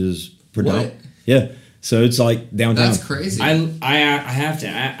 1, which is predominant. Yeah. So it's like downtown. That's crazy. I have to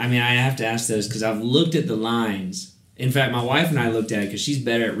ask those because I've looked at the lines. In fact, my wife and I looked at it because she's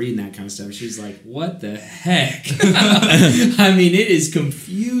better at reading that kind of stuff. She's like, "What the heck?" I mean, it is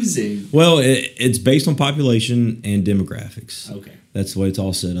confusing. Well, it's based on population and demographics. Okay, that's the way it's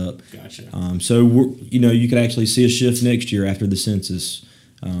all set up. Gotcha. So you could actually see a shift next year after the census.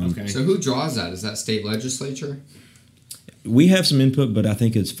 Okay. So who draws that? Is that state legislature? We have some input, but I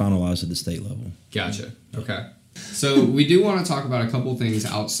think it's finalized at the state level. Gotcha. Okay. So we do want to talk about a couple things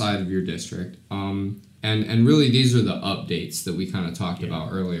outside of your district. And really, these are the updates that we kind of talked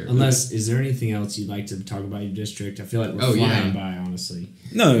about earlier. Unless, is there anything else you'd like to talk about your district? I feel like we're flying by, honestly.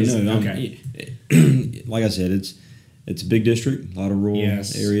 No. Okay. Like I said, it's a big district, a lot of rural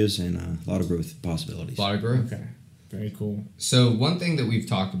areas, and a lot of growth possibilities. A lot of growth. Okay. Very cool. So one thing that we've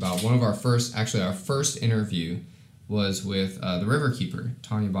talked about, our first interview was with the Riverkeeper,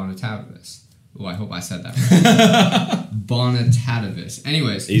 Tanya Bonatavas. Oh, I hope I said that right. Bonatavas.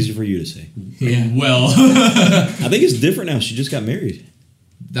 Anyways. Easy for you to say. Yeah. Well. I think it's different now. She just got married.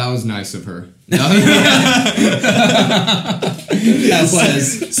 That was nice of her. That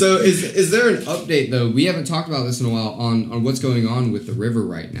was. So is there an update, though? We haven't talked about this in a while on what's going on with the river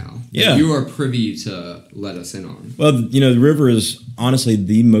right now. Yeah. You are privy to let us in on. Well, the river is honestly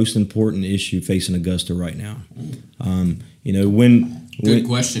the most important issue facing Augusta right now. Good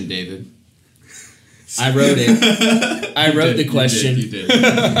question, David. I wrote it. I wrote the question. You did.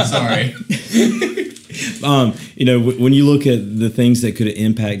 Sorry. When you look at the things that could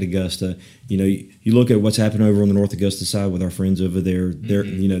impact Augusta, you look at what's happening over on the North Augusta side with our friends over there. They're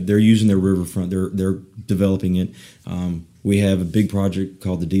they're using their riverfront. They're developing it. We have a big project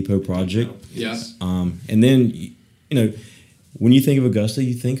called the Depot Project. Yes. And then when you think of Augusta,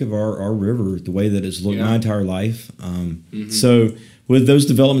 you think of our river, the way that it's looked my entire life. So with those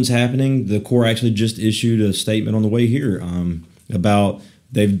developments happening, the Corps actually just issued a statement on the way here about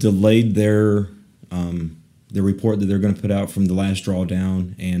they've delayed their report that they're going to put out from the last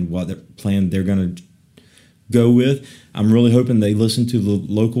drawdown and what their plan they're going to go with. I'm really hoping they listen to the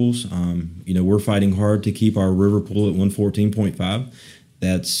locals. We're fighting hard to keep our river pool at 114.5.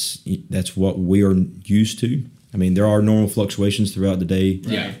 That's what we are used to. I mean, there are normal fluctuations throughout the day.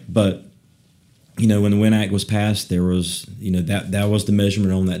 Yeah. But when the Wind Act was passed, there was that was the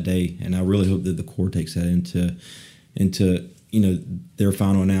measurement on that day, and I really hope that the Corps takes that into their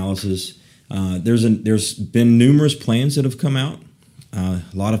final analysis. There's been numerous plans that have come out. A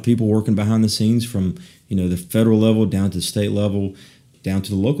lot of people working behind the scenes from the federal level down to the state level, down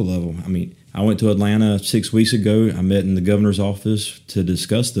to the local level. I mean, I went to Atlanta 6 weeks ago. I met in the governor's office to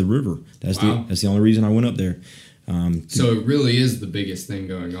discuss the river. That's the only reason I went up there. So it really is the biggest thing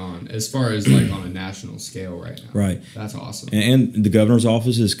going on as far as like on a national scale right now. Right. That's awesome. And the governor's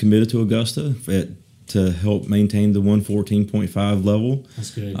office is committed to Augusta to help maintain the 114.5 level.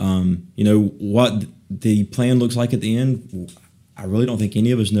 That's good. What the plan looks like at the end, I really don't think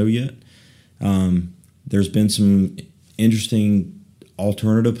any of us know yet. There's been some interesting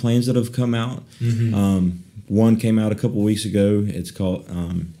alternative plans that have come out. One came out a couple weeks ago. It's called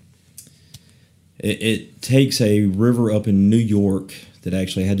it takes a river up in New York that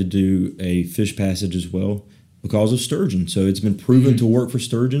actually had to do a fish passage as well because of sturgeon. So it's been proven to work for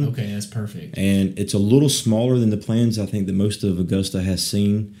sturgeon. Okay, that's perfect. And it's a little smaller than the plans I think that most of Augusta has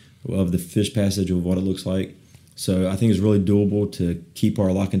seen of the fish passage of what it looks like. So I think it's really doable to keep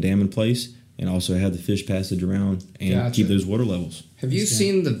our lock and dam in place and also have the fish passage around and keep those water levels. Have you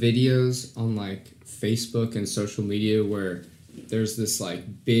seen the videos on like Facebook and social media where there's this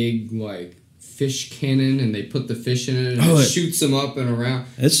like big like fish cannon and they put the fish in it and it shoots them up and around?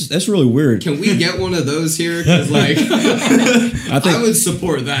 That's really weird. Can we get one of those here? Because like I would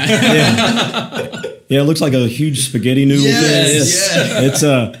support that. Yeah, it looks like a huge spaghetti noodle thing. Yes. It's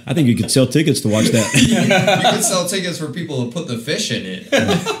I think you could sell tickets to watch that. You could sell tickets for people to put the fish in it.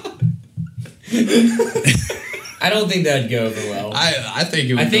 I don't think that'd go over well. I think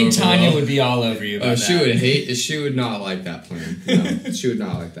it would. I think go Tanya well. would be all over you. About she would hate. She would not like that plan. No, she would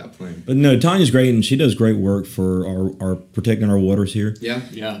not like that plan. But no, Tanya's great and she does great work for our protecting our waters here. Yeah.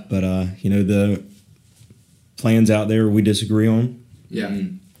 But the plans out there we disagree on. Yeah.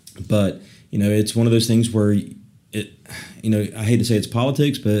 But it's one of those things where it, I hate to say it's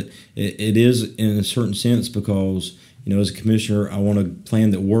politics, but it is in a certain sense because, as a commissioner, I want a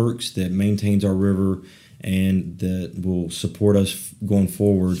plan that works, that maintains our river, and that will support us going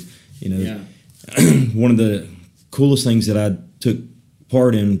forward. One of the coolest things that I took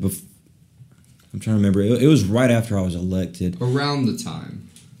part in, I'm trying to remember, it was right after I was elected. Around the time.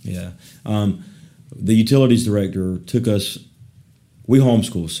 Yeah. The utilities director took us, we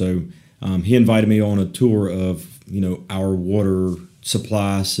homeschool, so he invited me on a tour of, our water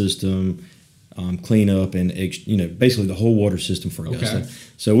supply system, cleanup, and, basically the whole water system for Augusta. Okay.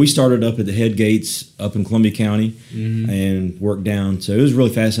 So we started up at the head gates up in Columbia County and worked down. So it was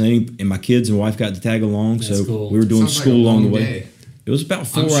really fascinating, and my kids and wife got to tag along. That's so cool. we were doing Sounds like school a along the long way. day. It was about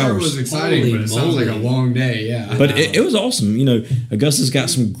 4 I'm sure hours. it was exciting, Holy but it sounds like a moly. long day, yeah. But it was awesome. Augusta's got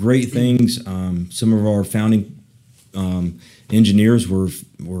some great things. Some of our founding engineers were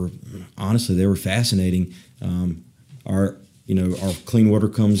honestly, they were fascinating. Our clean water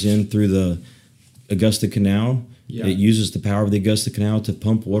comes in through the Augusta Canal. Yeah. It uses the power of the Augusta Canal to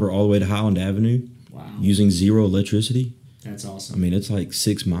pump water all the way to Highland Avenue. Wow. Using zero electricity. That's awesome. I mean, it's like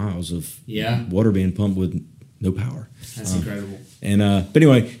 6 miles of Yeah. water being pumped with no power. That's incredible. And but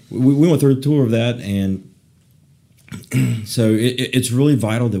anyway, we went through a tour of that, and so it's really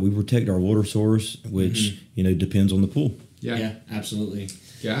vital that we protect our water source, which depends on the pool. Yeah, absolutely.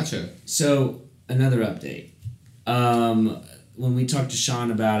 Gotcha. So another update. When we talked to Sean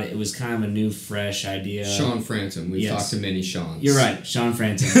about it, it was kind of a new, fresh idea. Sean Franton. We've Yes. talked to many Seans. You're right, Sean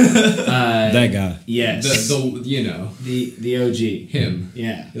Franton. That guy. Yes, the OG. Him.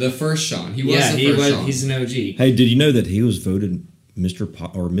 Yeah, The first Sean. He was the first Sean. He's an OG. Hey, did you know that he was voted Mr.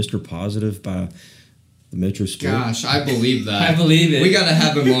 Positive by the Metro Spirit? Gosh, I believe that. I believe it. We got to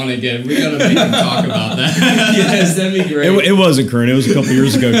have him on again. We got to make him talk about that. Yes, that'd be great. It wasn't current. It was a couple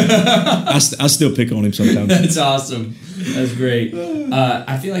years ago. I still pick on him sometimes. That's awesome. That's great.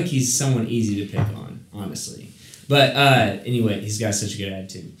 I feel like he's someone easy to pick on, honestly. But anyway, he's got such a good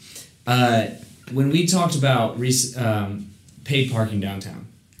attitude. When we talked about paid parking downtown,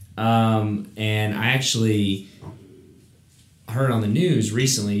 and I actually heard on the news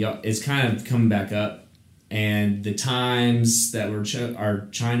recently, it's kind of coming back up, and the times that are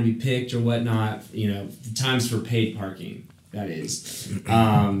trying to be picked or whatnot, the times for paid parking, that is.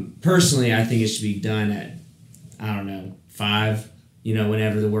 Personally, I think it should be done at, 5,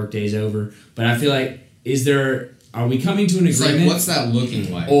 whenever the workday's over. But I feel like, are we coming to an It's agreement? like, what's that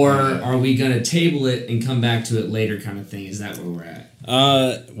looking like? Or are we going to table it and come back to it later kind of thing? Is that where we're at?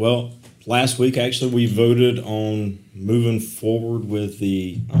 Well, last week actually we voted on moving forward with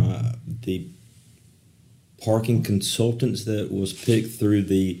the parking consultants that was picked through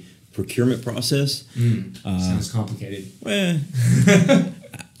the procurement process. Sounds complicated. Well,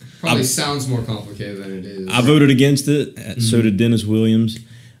 Probably sounds more complicated than it is. I voted against it. So did Dennis Williams.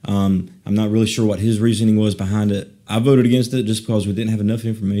 I'm not really sure what his reasoning was behind it. I voted against it just because we didn't have enough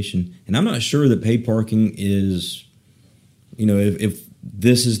information, and I'm not sure that paid parking is, if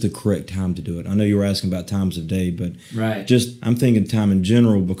this is the correct time to do it. I know you were asking about times of day, but Right. I'm thinking time in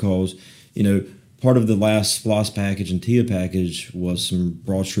general because part of the last SPLOS package and TIA package was some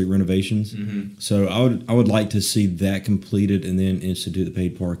Broad Street renovations. So I would like to see that completed and then institute the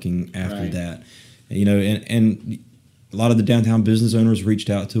paid parking after Right. that. And a lot of the downtown business owners reached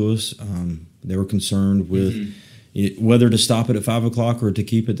out to us. They were concerned with whether to stop it at 5 o'clock or to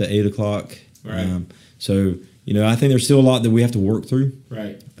keep it to 8 o'clock. Right. So I think there's still a lot that we have to work through.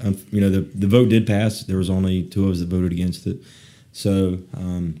 Right. The vote did pass. There was only 2 of us that voted against it. So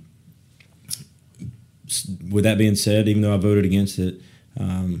with that being said, even though I voted against it,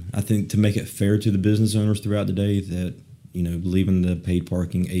 I think to make it fair to the business owners throughout the day that leaving the paid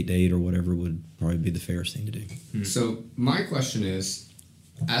parking 8 to 8 or whatever would probably be the fairest thing to do. So my question is,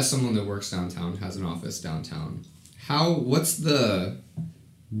 as someone that works downtown, has an office downtown, what's the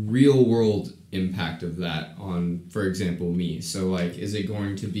real world impact of that on, for example, me? So like, is it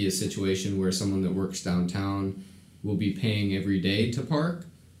going to be a situation where someone that works downtown will be paying every day to park?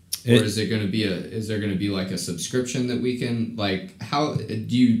 Or is there going to be like a subscription that we can, like, how do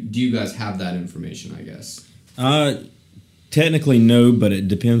you guys have that information, I guess? Technically no, but it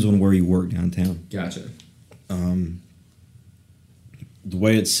depends on where you work downtown. Gotcha. The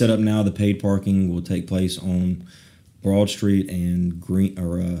way it's set up now, the paid parking will take place on Broad Street and Green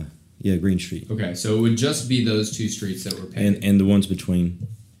Street. Okay, so it would just be those 2 streets that were paid. And the ones between.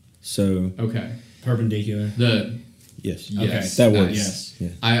 So Okay. Perpendicular. yes. Yes. That works. Yes. Yeah.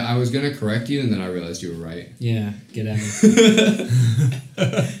 I was going to correct you, and then I realized you were right. Yeah, get out of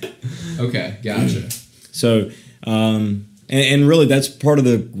here. Okay, gotcha. So, and really that's part of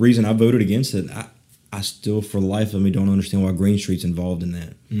the reason I voted against it. I still, for the life of me, don't understand why Green Street's involved in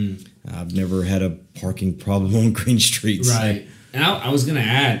that. I've never had a parking problem on Green Street. Right. And I was going to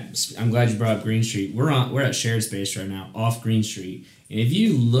add, I'm glad you brought up Green Street. We're at Shared Space right now, off Green Street. And if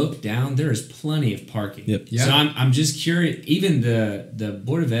you look down, there is plenty of parking. Yep. Yeah. So I'm just curious, even the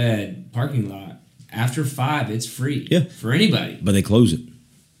Board of Ed parking lot, after 5, it's free for anybody. But they close it.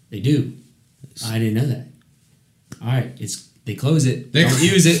 They do. I didn't know that. All right, they close it. They don't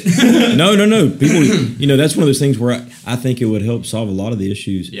use it. No. People, that's one of those things where I think it would help solve a lot of the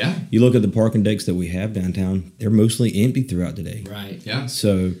issues. Yeah. You look at the parking decks that we have downtown; they're mostly empty throughout the day. Right. Yeah.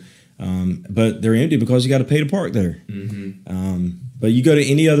 So, but they're empty because you got to pay to park there. But you go to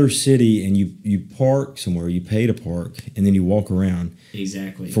any other city and you park somewhere, you pay to park, and then you walk around.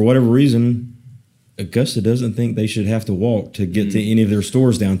 Exactly. For whatever reason, Augusta doesn't think they should have to walk to get to any of their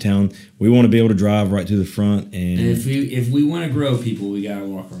stores downtown. We want to be able to drive right to the front. And if we want to grow people, we got to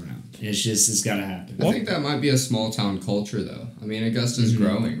walk around. It's got to happen. I think that might be a small town culture, though. I mean, Augusta's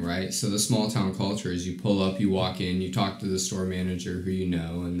growing, right? So the small town culture is you pull up, you walk in, you talk to the store manager who you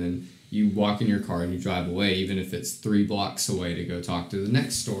know, and then you walk in your car and you drive away, even if it's 3 blocks away to go talk to the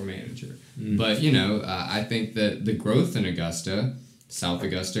next store manager. But, I think that the growth in Augusta, South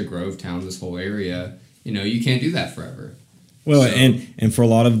Augusta, Grovetown, this whole area, you can't do that forever. Well, so, and for a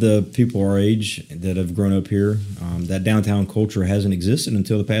lot of the people our age that have grown up here, that downtown culture hasn't existed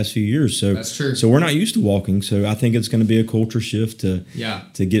until the past few years. So that's true. So we're not used to walking. So I think it's going to be a culture shift to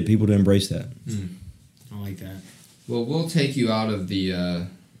get people to embrace that. I like that. Well, we'll take you out of the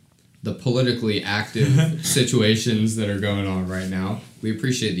politically active situations that are going on right now. We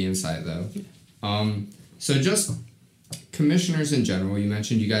appreciate the insight, though. So just commissioners in general, you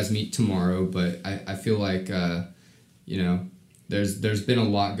mentioned you guys meet tomorrow, but I feel like there's been a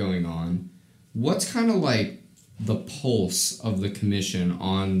lot going on. What's kind of like the pulse of the commission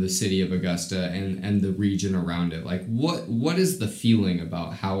on the city of Augusta and the region around it? Like what is the feeling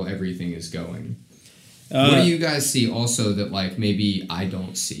about how everything is going? What do you guys see also that like maybe I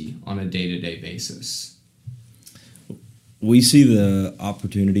don't see on a day-to-day basis? We see the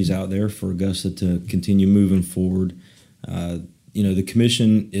opportunities out there for Augusta to continue moving forward. The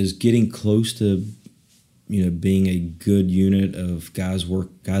commission is getting close to, being a good unit of guys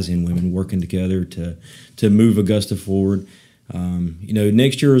and women working together to move Augusta forward.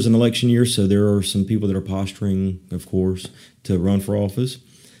 Next year is an election year, so there are some people that are posturing, of course, to run for office.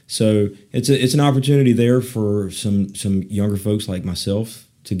 So it's an opportunity there for some younger folks like myself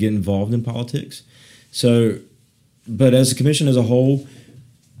to get involved in politics. So, but as a commission as a whole,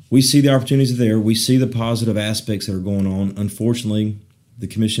 we see the opportunities there. We see the positive aspects that are going on. Unfortunately, the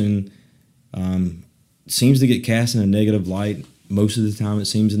commission seems to get cast in a negative light most of the time, it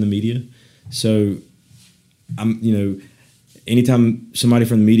seems, in the media. So, anytime somebody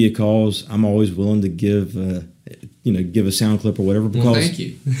from the media calls, I'm always willing to give a sound clip or whatever. Because, well, thank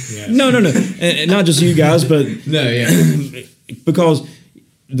you. No, and not just you guys, but because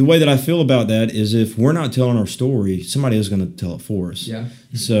the way that I feel about that is if we're not telling our story, somebody is going to tell it for us. Yeah.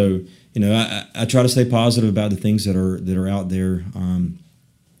 So, I try to stay positive about the things that are out there.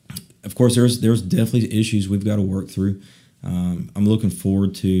 Of course, there's definitely issues we've got to work through. I'm looking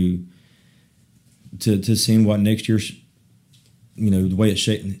forward to seeing what next year, the way it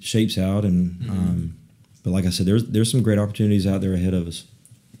shapes out, and but like I said, there's some great opportunities out there ahead of us.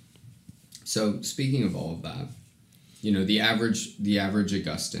 So speaking of all of that, the average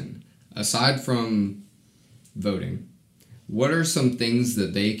Augustan, aside from voting, what are some things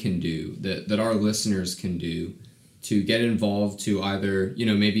that they can do that our listeners can do to get involved, to either,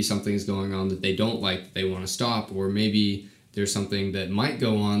 maybe something's going on that they don't like, that they want to stop, or maybe there's something that might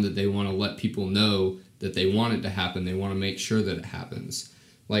go on that they want to let people know that they want it to happen. They want to make sure that it happens.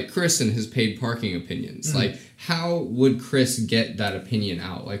 Like Chris and his paid parking opinions. Like, how would Chris get that opinion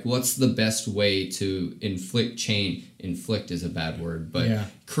out? Like, what's the best way to inflict change? Inflict is a bad word, but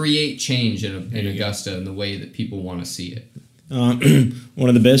create change in Augusta in the way that people want to see it. One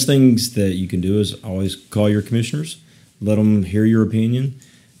of the best things that you can do is always call your commissioners, let them hear your opinion.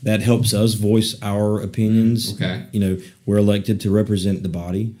 That helps us voice our opinions. Okay. We're elected to represent the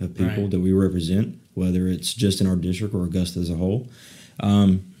body of people that we represent, whether it's just in our district or Augusta as a whole.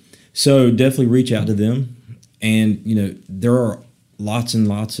 So definitely reach out to them. And, there are lots and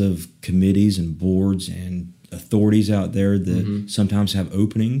lots of committees and boards and authorities out there that sometimes have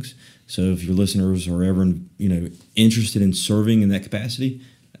openings. So if your listeners are ever, interested in serving in that capacity,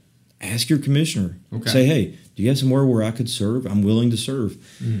 ask your commissioner. Okay. Say, hey, do you have somewhere where I could serve? I'm willing to serve.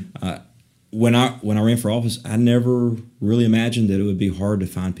 When I ran for office, I never really imagined that it would be hard to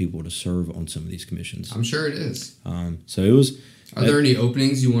find people to serve on some of these commissions. I'm sure it is. So it was. Are there any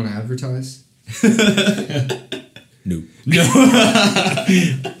openings you want to advertise? Nope. No.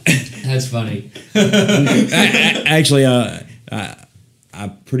 That's funny. Actually,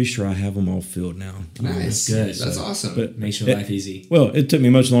 I'm pretty sure I have them all filled now. Nice. Good. That's awesome. But Makes your life easy. Well, it took me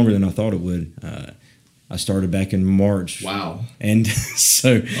much longer than I thought it would. I started back in March. Wow. And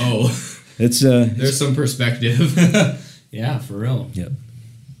so it's there's some perspective. Yeah, for real. Yep.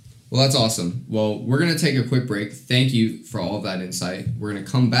 Well, that's awesome. Well, we're going to take a quick break. Thank you for all of that insight. We're going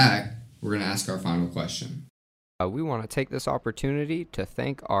to come back. We're going to ask our final question. We want to take this opportunity to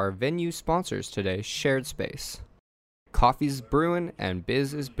thank our venue sponsors today, SharedSpace. Coffee's brewing and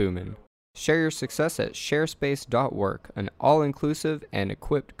biz is booming. Share your success at SharedSpace.work, an all-inclusive and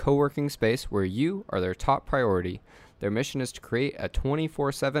equipped co-working space where you are their top priority. Their mission is to create a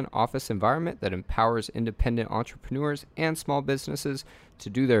 24/7 office environment that empowers independent entrepreneurs and small businesses to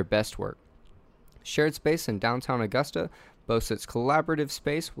do their best work. SharedSpace in downtown Augusta boasts its collaborative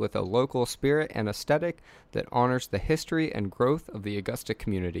space with a local spirit and aesthetic that honors the history and growth of the Augusta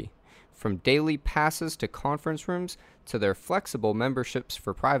community. From daily passes to conference rooms to their flexible memberships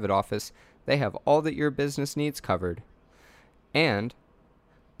for private office, they have all that your business needs covered. And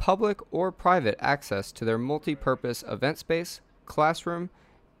public or private access to their multi-purpose event space, classroom,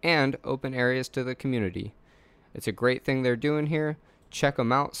 and open areas to the community. It's a great thing they're doing here. Check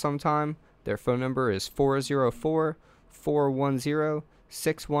them out sometime. Their phone number is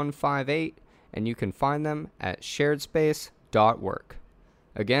 404-410-6158, and you can find them at SharedSpace.work.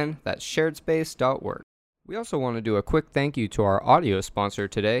 Again, that's SharedSpace.work. We also want to do a quick thank you to our audio sponsor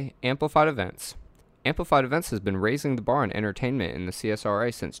today, Amplified Events. Amplified Events has been raising the bar on entertainment in the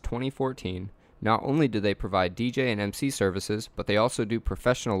CSRA since 2014. Not only do they provide DJ and MC services, but they also do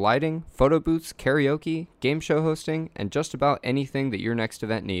professional lighting, photo booths, karaoke, game show hosting, and just about anything that your next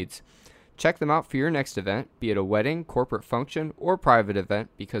event needs. Check them out for your next event, be it a wedding, corporate function, or private event,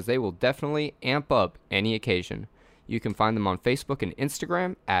 because they will definitely amp up any occasion. You can find them on Facebook and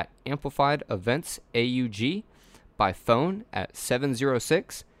Instagram at Amplified Events AUG, by phone at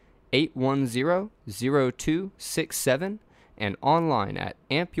 706-810-0267, and online at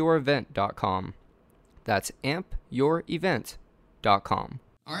ampyourevent.com. That's ampyourevent.com.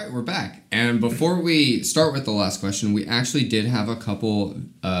 All right, we're back. And before we start with the last question, we actually did have a couple,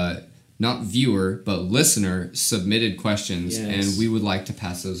 not viewer, but listener submitted questions, and we would like to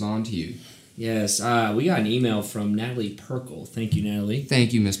pass those on to you. Yes, we got an email from Natalie Perkle. Thank you, Natalie.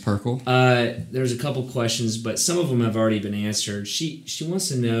 Thank you, Miss Perkle. There's a couple questions, but some of them have already been answered. She wants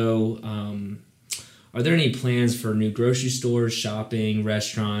to know, are there any plans for new grocery stores, shopping,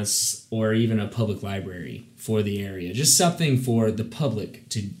 restaurants, or even a public library for the area? Just something for the public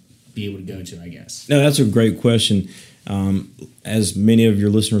to be able to go to, I guess. No, that's a great question. As many of your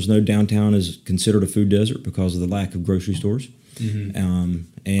listeners know, downtown is considered a food desert because of the lack of grocery stores. Mm-hmm.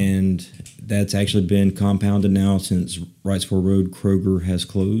 And that's actually been compounded now since Wrightsville Road Kroger has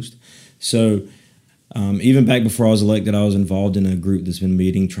closed. So even back before I was elected, I was involved in a group that's been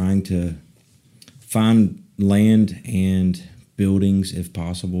meeting trying to find land and buildings, if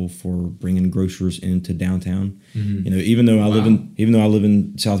possible, for bringing grocers into downtown. Mm-hmm. You know, even though I live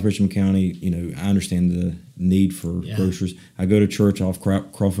in South Richmond County, you know, I understand the need for grocers. I go to church off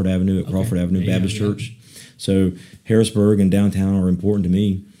Crawford Avenue at Crawford Avenue Baptist Church. So Harrisburg and downtown are important to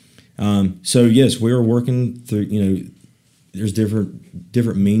me. So yes, we are working through. You know, there's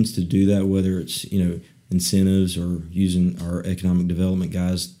different means to do that. Whether it's incentives or using our economic development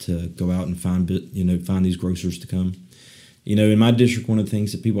guys to go out and find these grocers to come. You know, in my district, one of the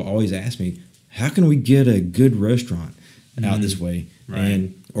things that people always ask me, how can we get a good restaurant out this way,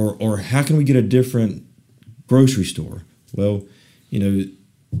 and or how can we get a different grocery store? Well, you know,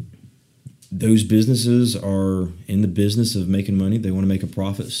 those businesses are in the business of making money. They want to make a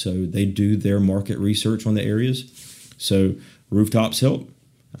profit, so they do their market research on the areas. So rooftops help.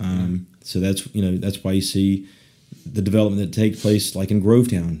 So that's why you see the development that takes place, like in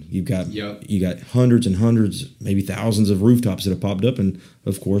Grovetown. You got hundreds and hundreds, maybe thousands of rooftops that have popped up, and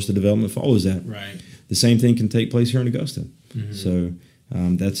of course the development follows that. Right. The same thing can take place here in Augusta. Mm-hmm. So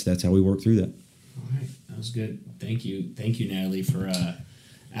that's how we work through that. All right, that was good. Thank you, Natalie, for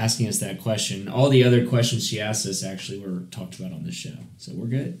asking us that question. All the other questions she asked us actually were talked about on this show, so we're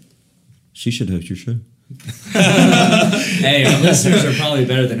good. She should host your show. Hey, our listeners are probably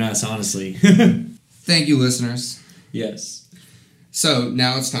better than us, honestly. Thank you, listeners. Yes. So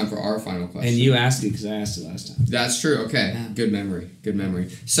now it's time for our final question. And you asked it because I asked it last time. That's true. Okay. Yeah. Good memory.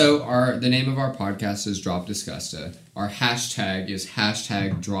 So the name of our podcast is Drop Disgusta. Our hashtag is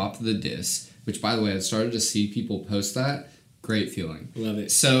 #DropTheDis, which, by the way, I started to see people post that. Great feeling. Love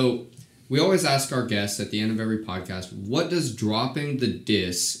it. So We always ask our guests at the end of every podcast, what does dropping the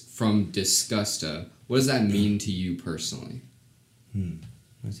dis from Disgusta, what does that mean to you personally?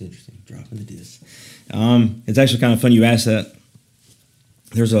 That's interesting. Dropping the dis. It's actually kind of fun you asked that.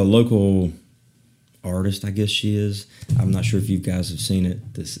 There's a local artist, I guess she is. I'm not sure if you guys have seen it.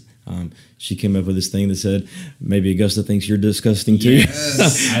 She came up with this thing that said, maybe Augusta thinks you're disgusting too.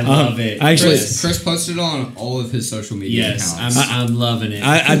 Yes, I love it. Actually, Chris posted it on all of his social media Yes, accounts. I'm loving it.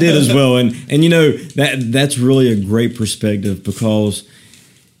 I did as well. And you know, that's really a great perspective, because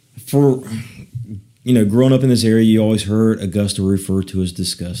for, you know, growing up in this area, you always heard Augusta referred to as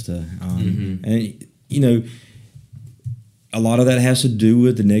Disgusta. And, you know, a lot of that has to do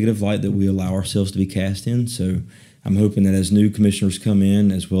with the negative light that we allow ourselves to be cast in. So I'm hoping that as new commissioners come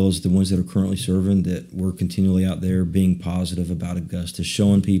in, as well as the ones that are currently serving, that we're continually out there being positive about Augusta,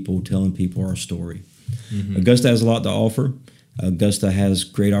 showing people, telling people our story. Augusta has a lot to offer. Augusta has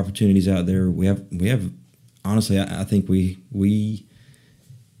great opportunities out there. We have honestly, I think we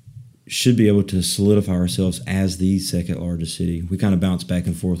should be able to solidify ourselves as the second largest city. We kind of bounce back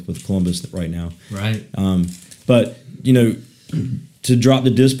and forth with Columbus right now. Right. But, you know, to drop the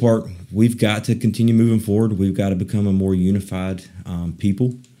dis part, we've got to continue moving forward. We've got to become a more unified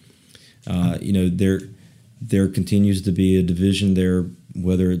people. You know, there continues to be a division there,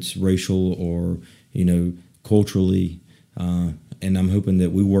 whether it's racial or, you know, culturally. And I'm hoping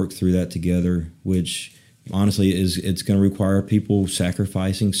that we work through that together, which honestly it's going to require people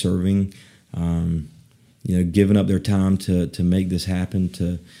sacrificing, serving, you know, giving up their time to make this happen,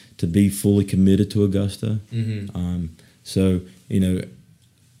 to be fully committed to Augusta. So, you know,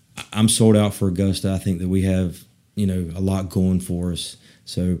 I'm sold out for Augusta. I think that we have, you know, a lot going for us.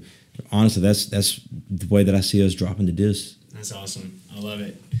 So honestly, that's the way that I see us dropping the dis. That's awesome. I love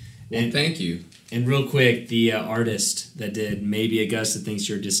it. Well, thank you. And real quick, the artist that did Maybe Augusta Thinks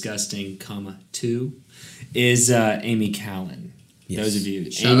You're Disgusting, 2, is Amy Callan. Yes. Those of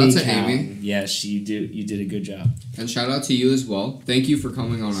you. Shout out to Amy. Yes, you did a good job. And shout out to you as well. Thank you for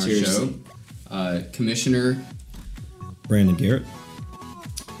coming on our Seriously. show. Commissioner Brandon Garrett.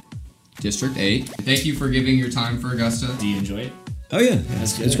 District 8. Thank you for giving your time for Augusta. Do you enjoy it? Oh yeah,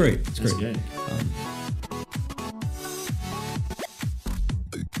 That's good. It's great. It's That's great. good.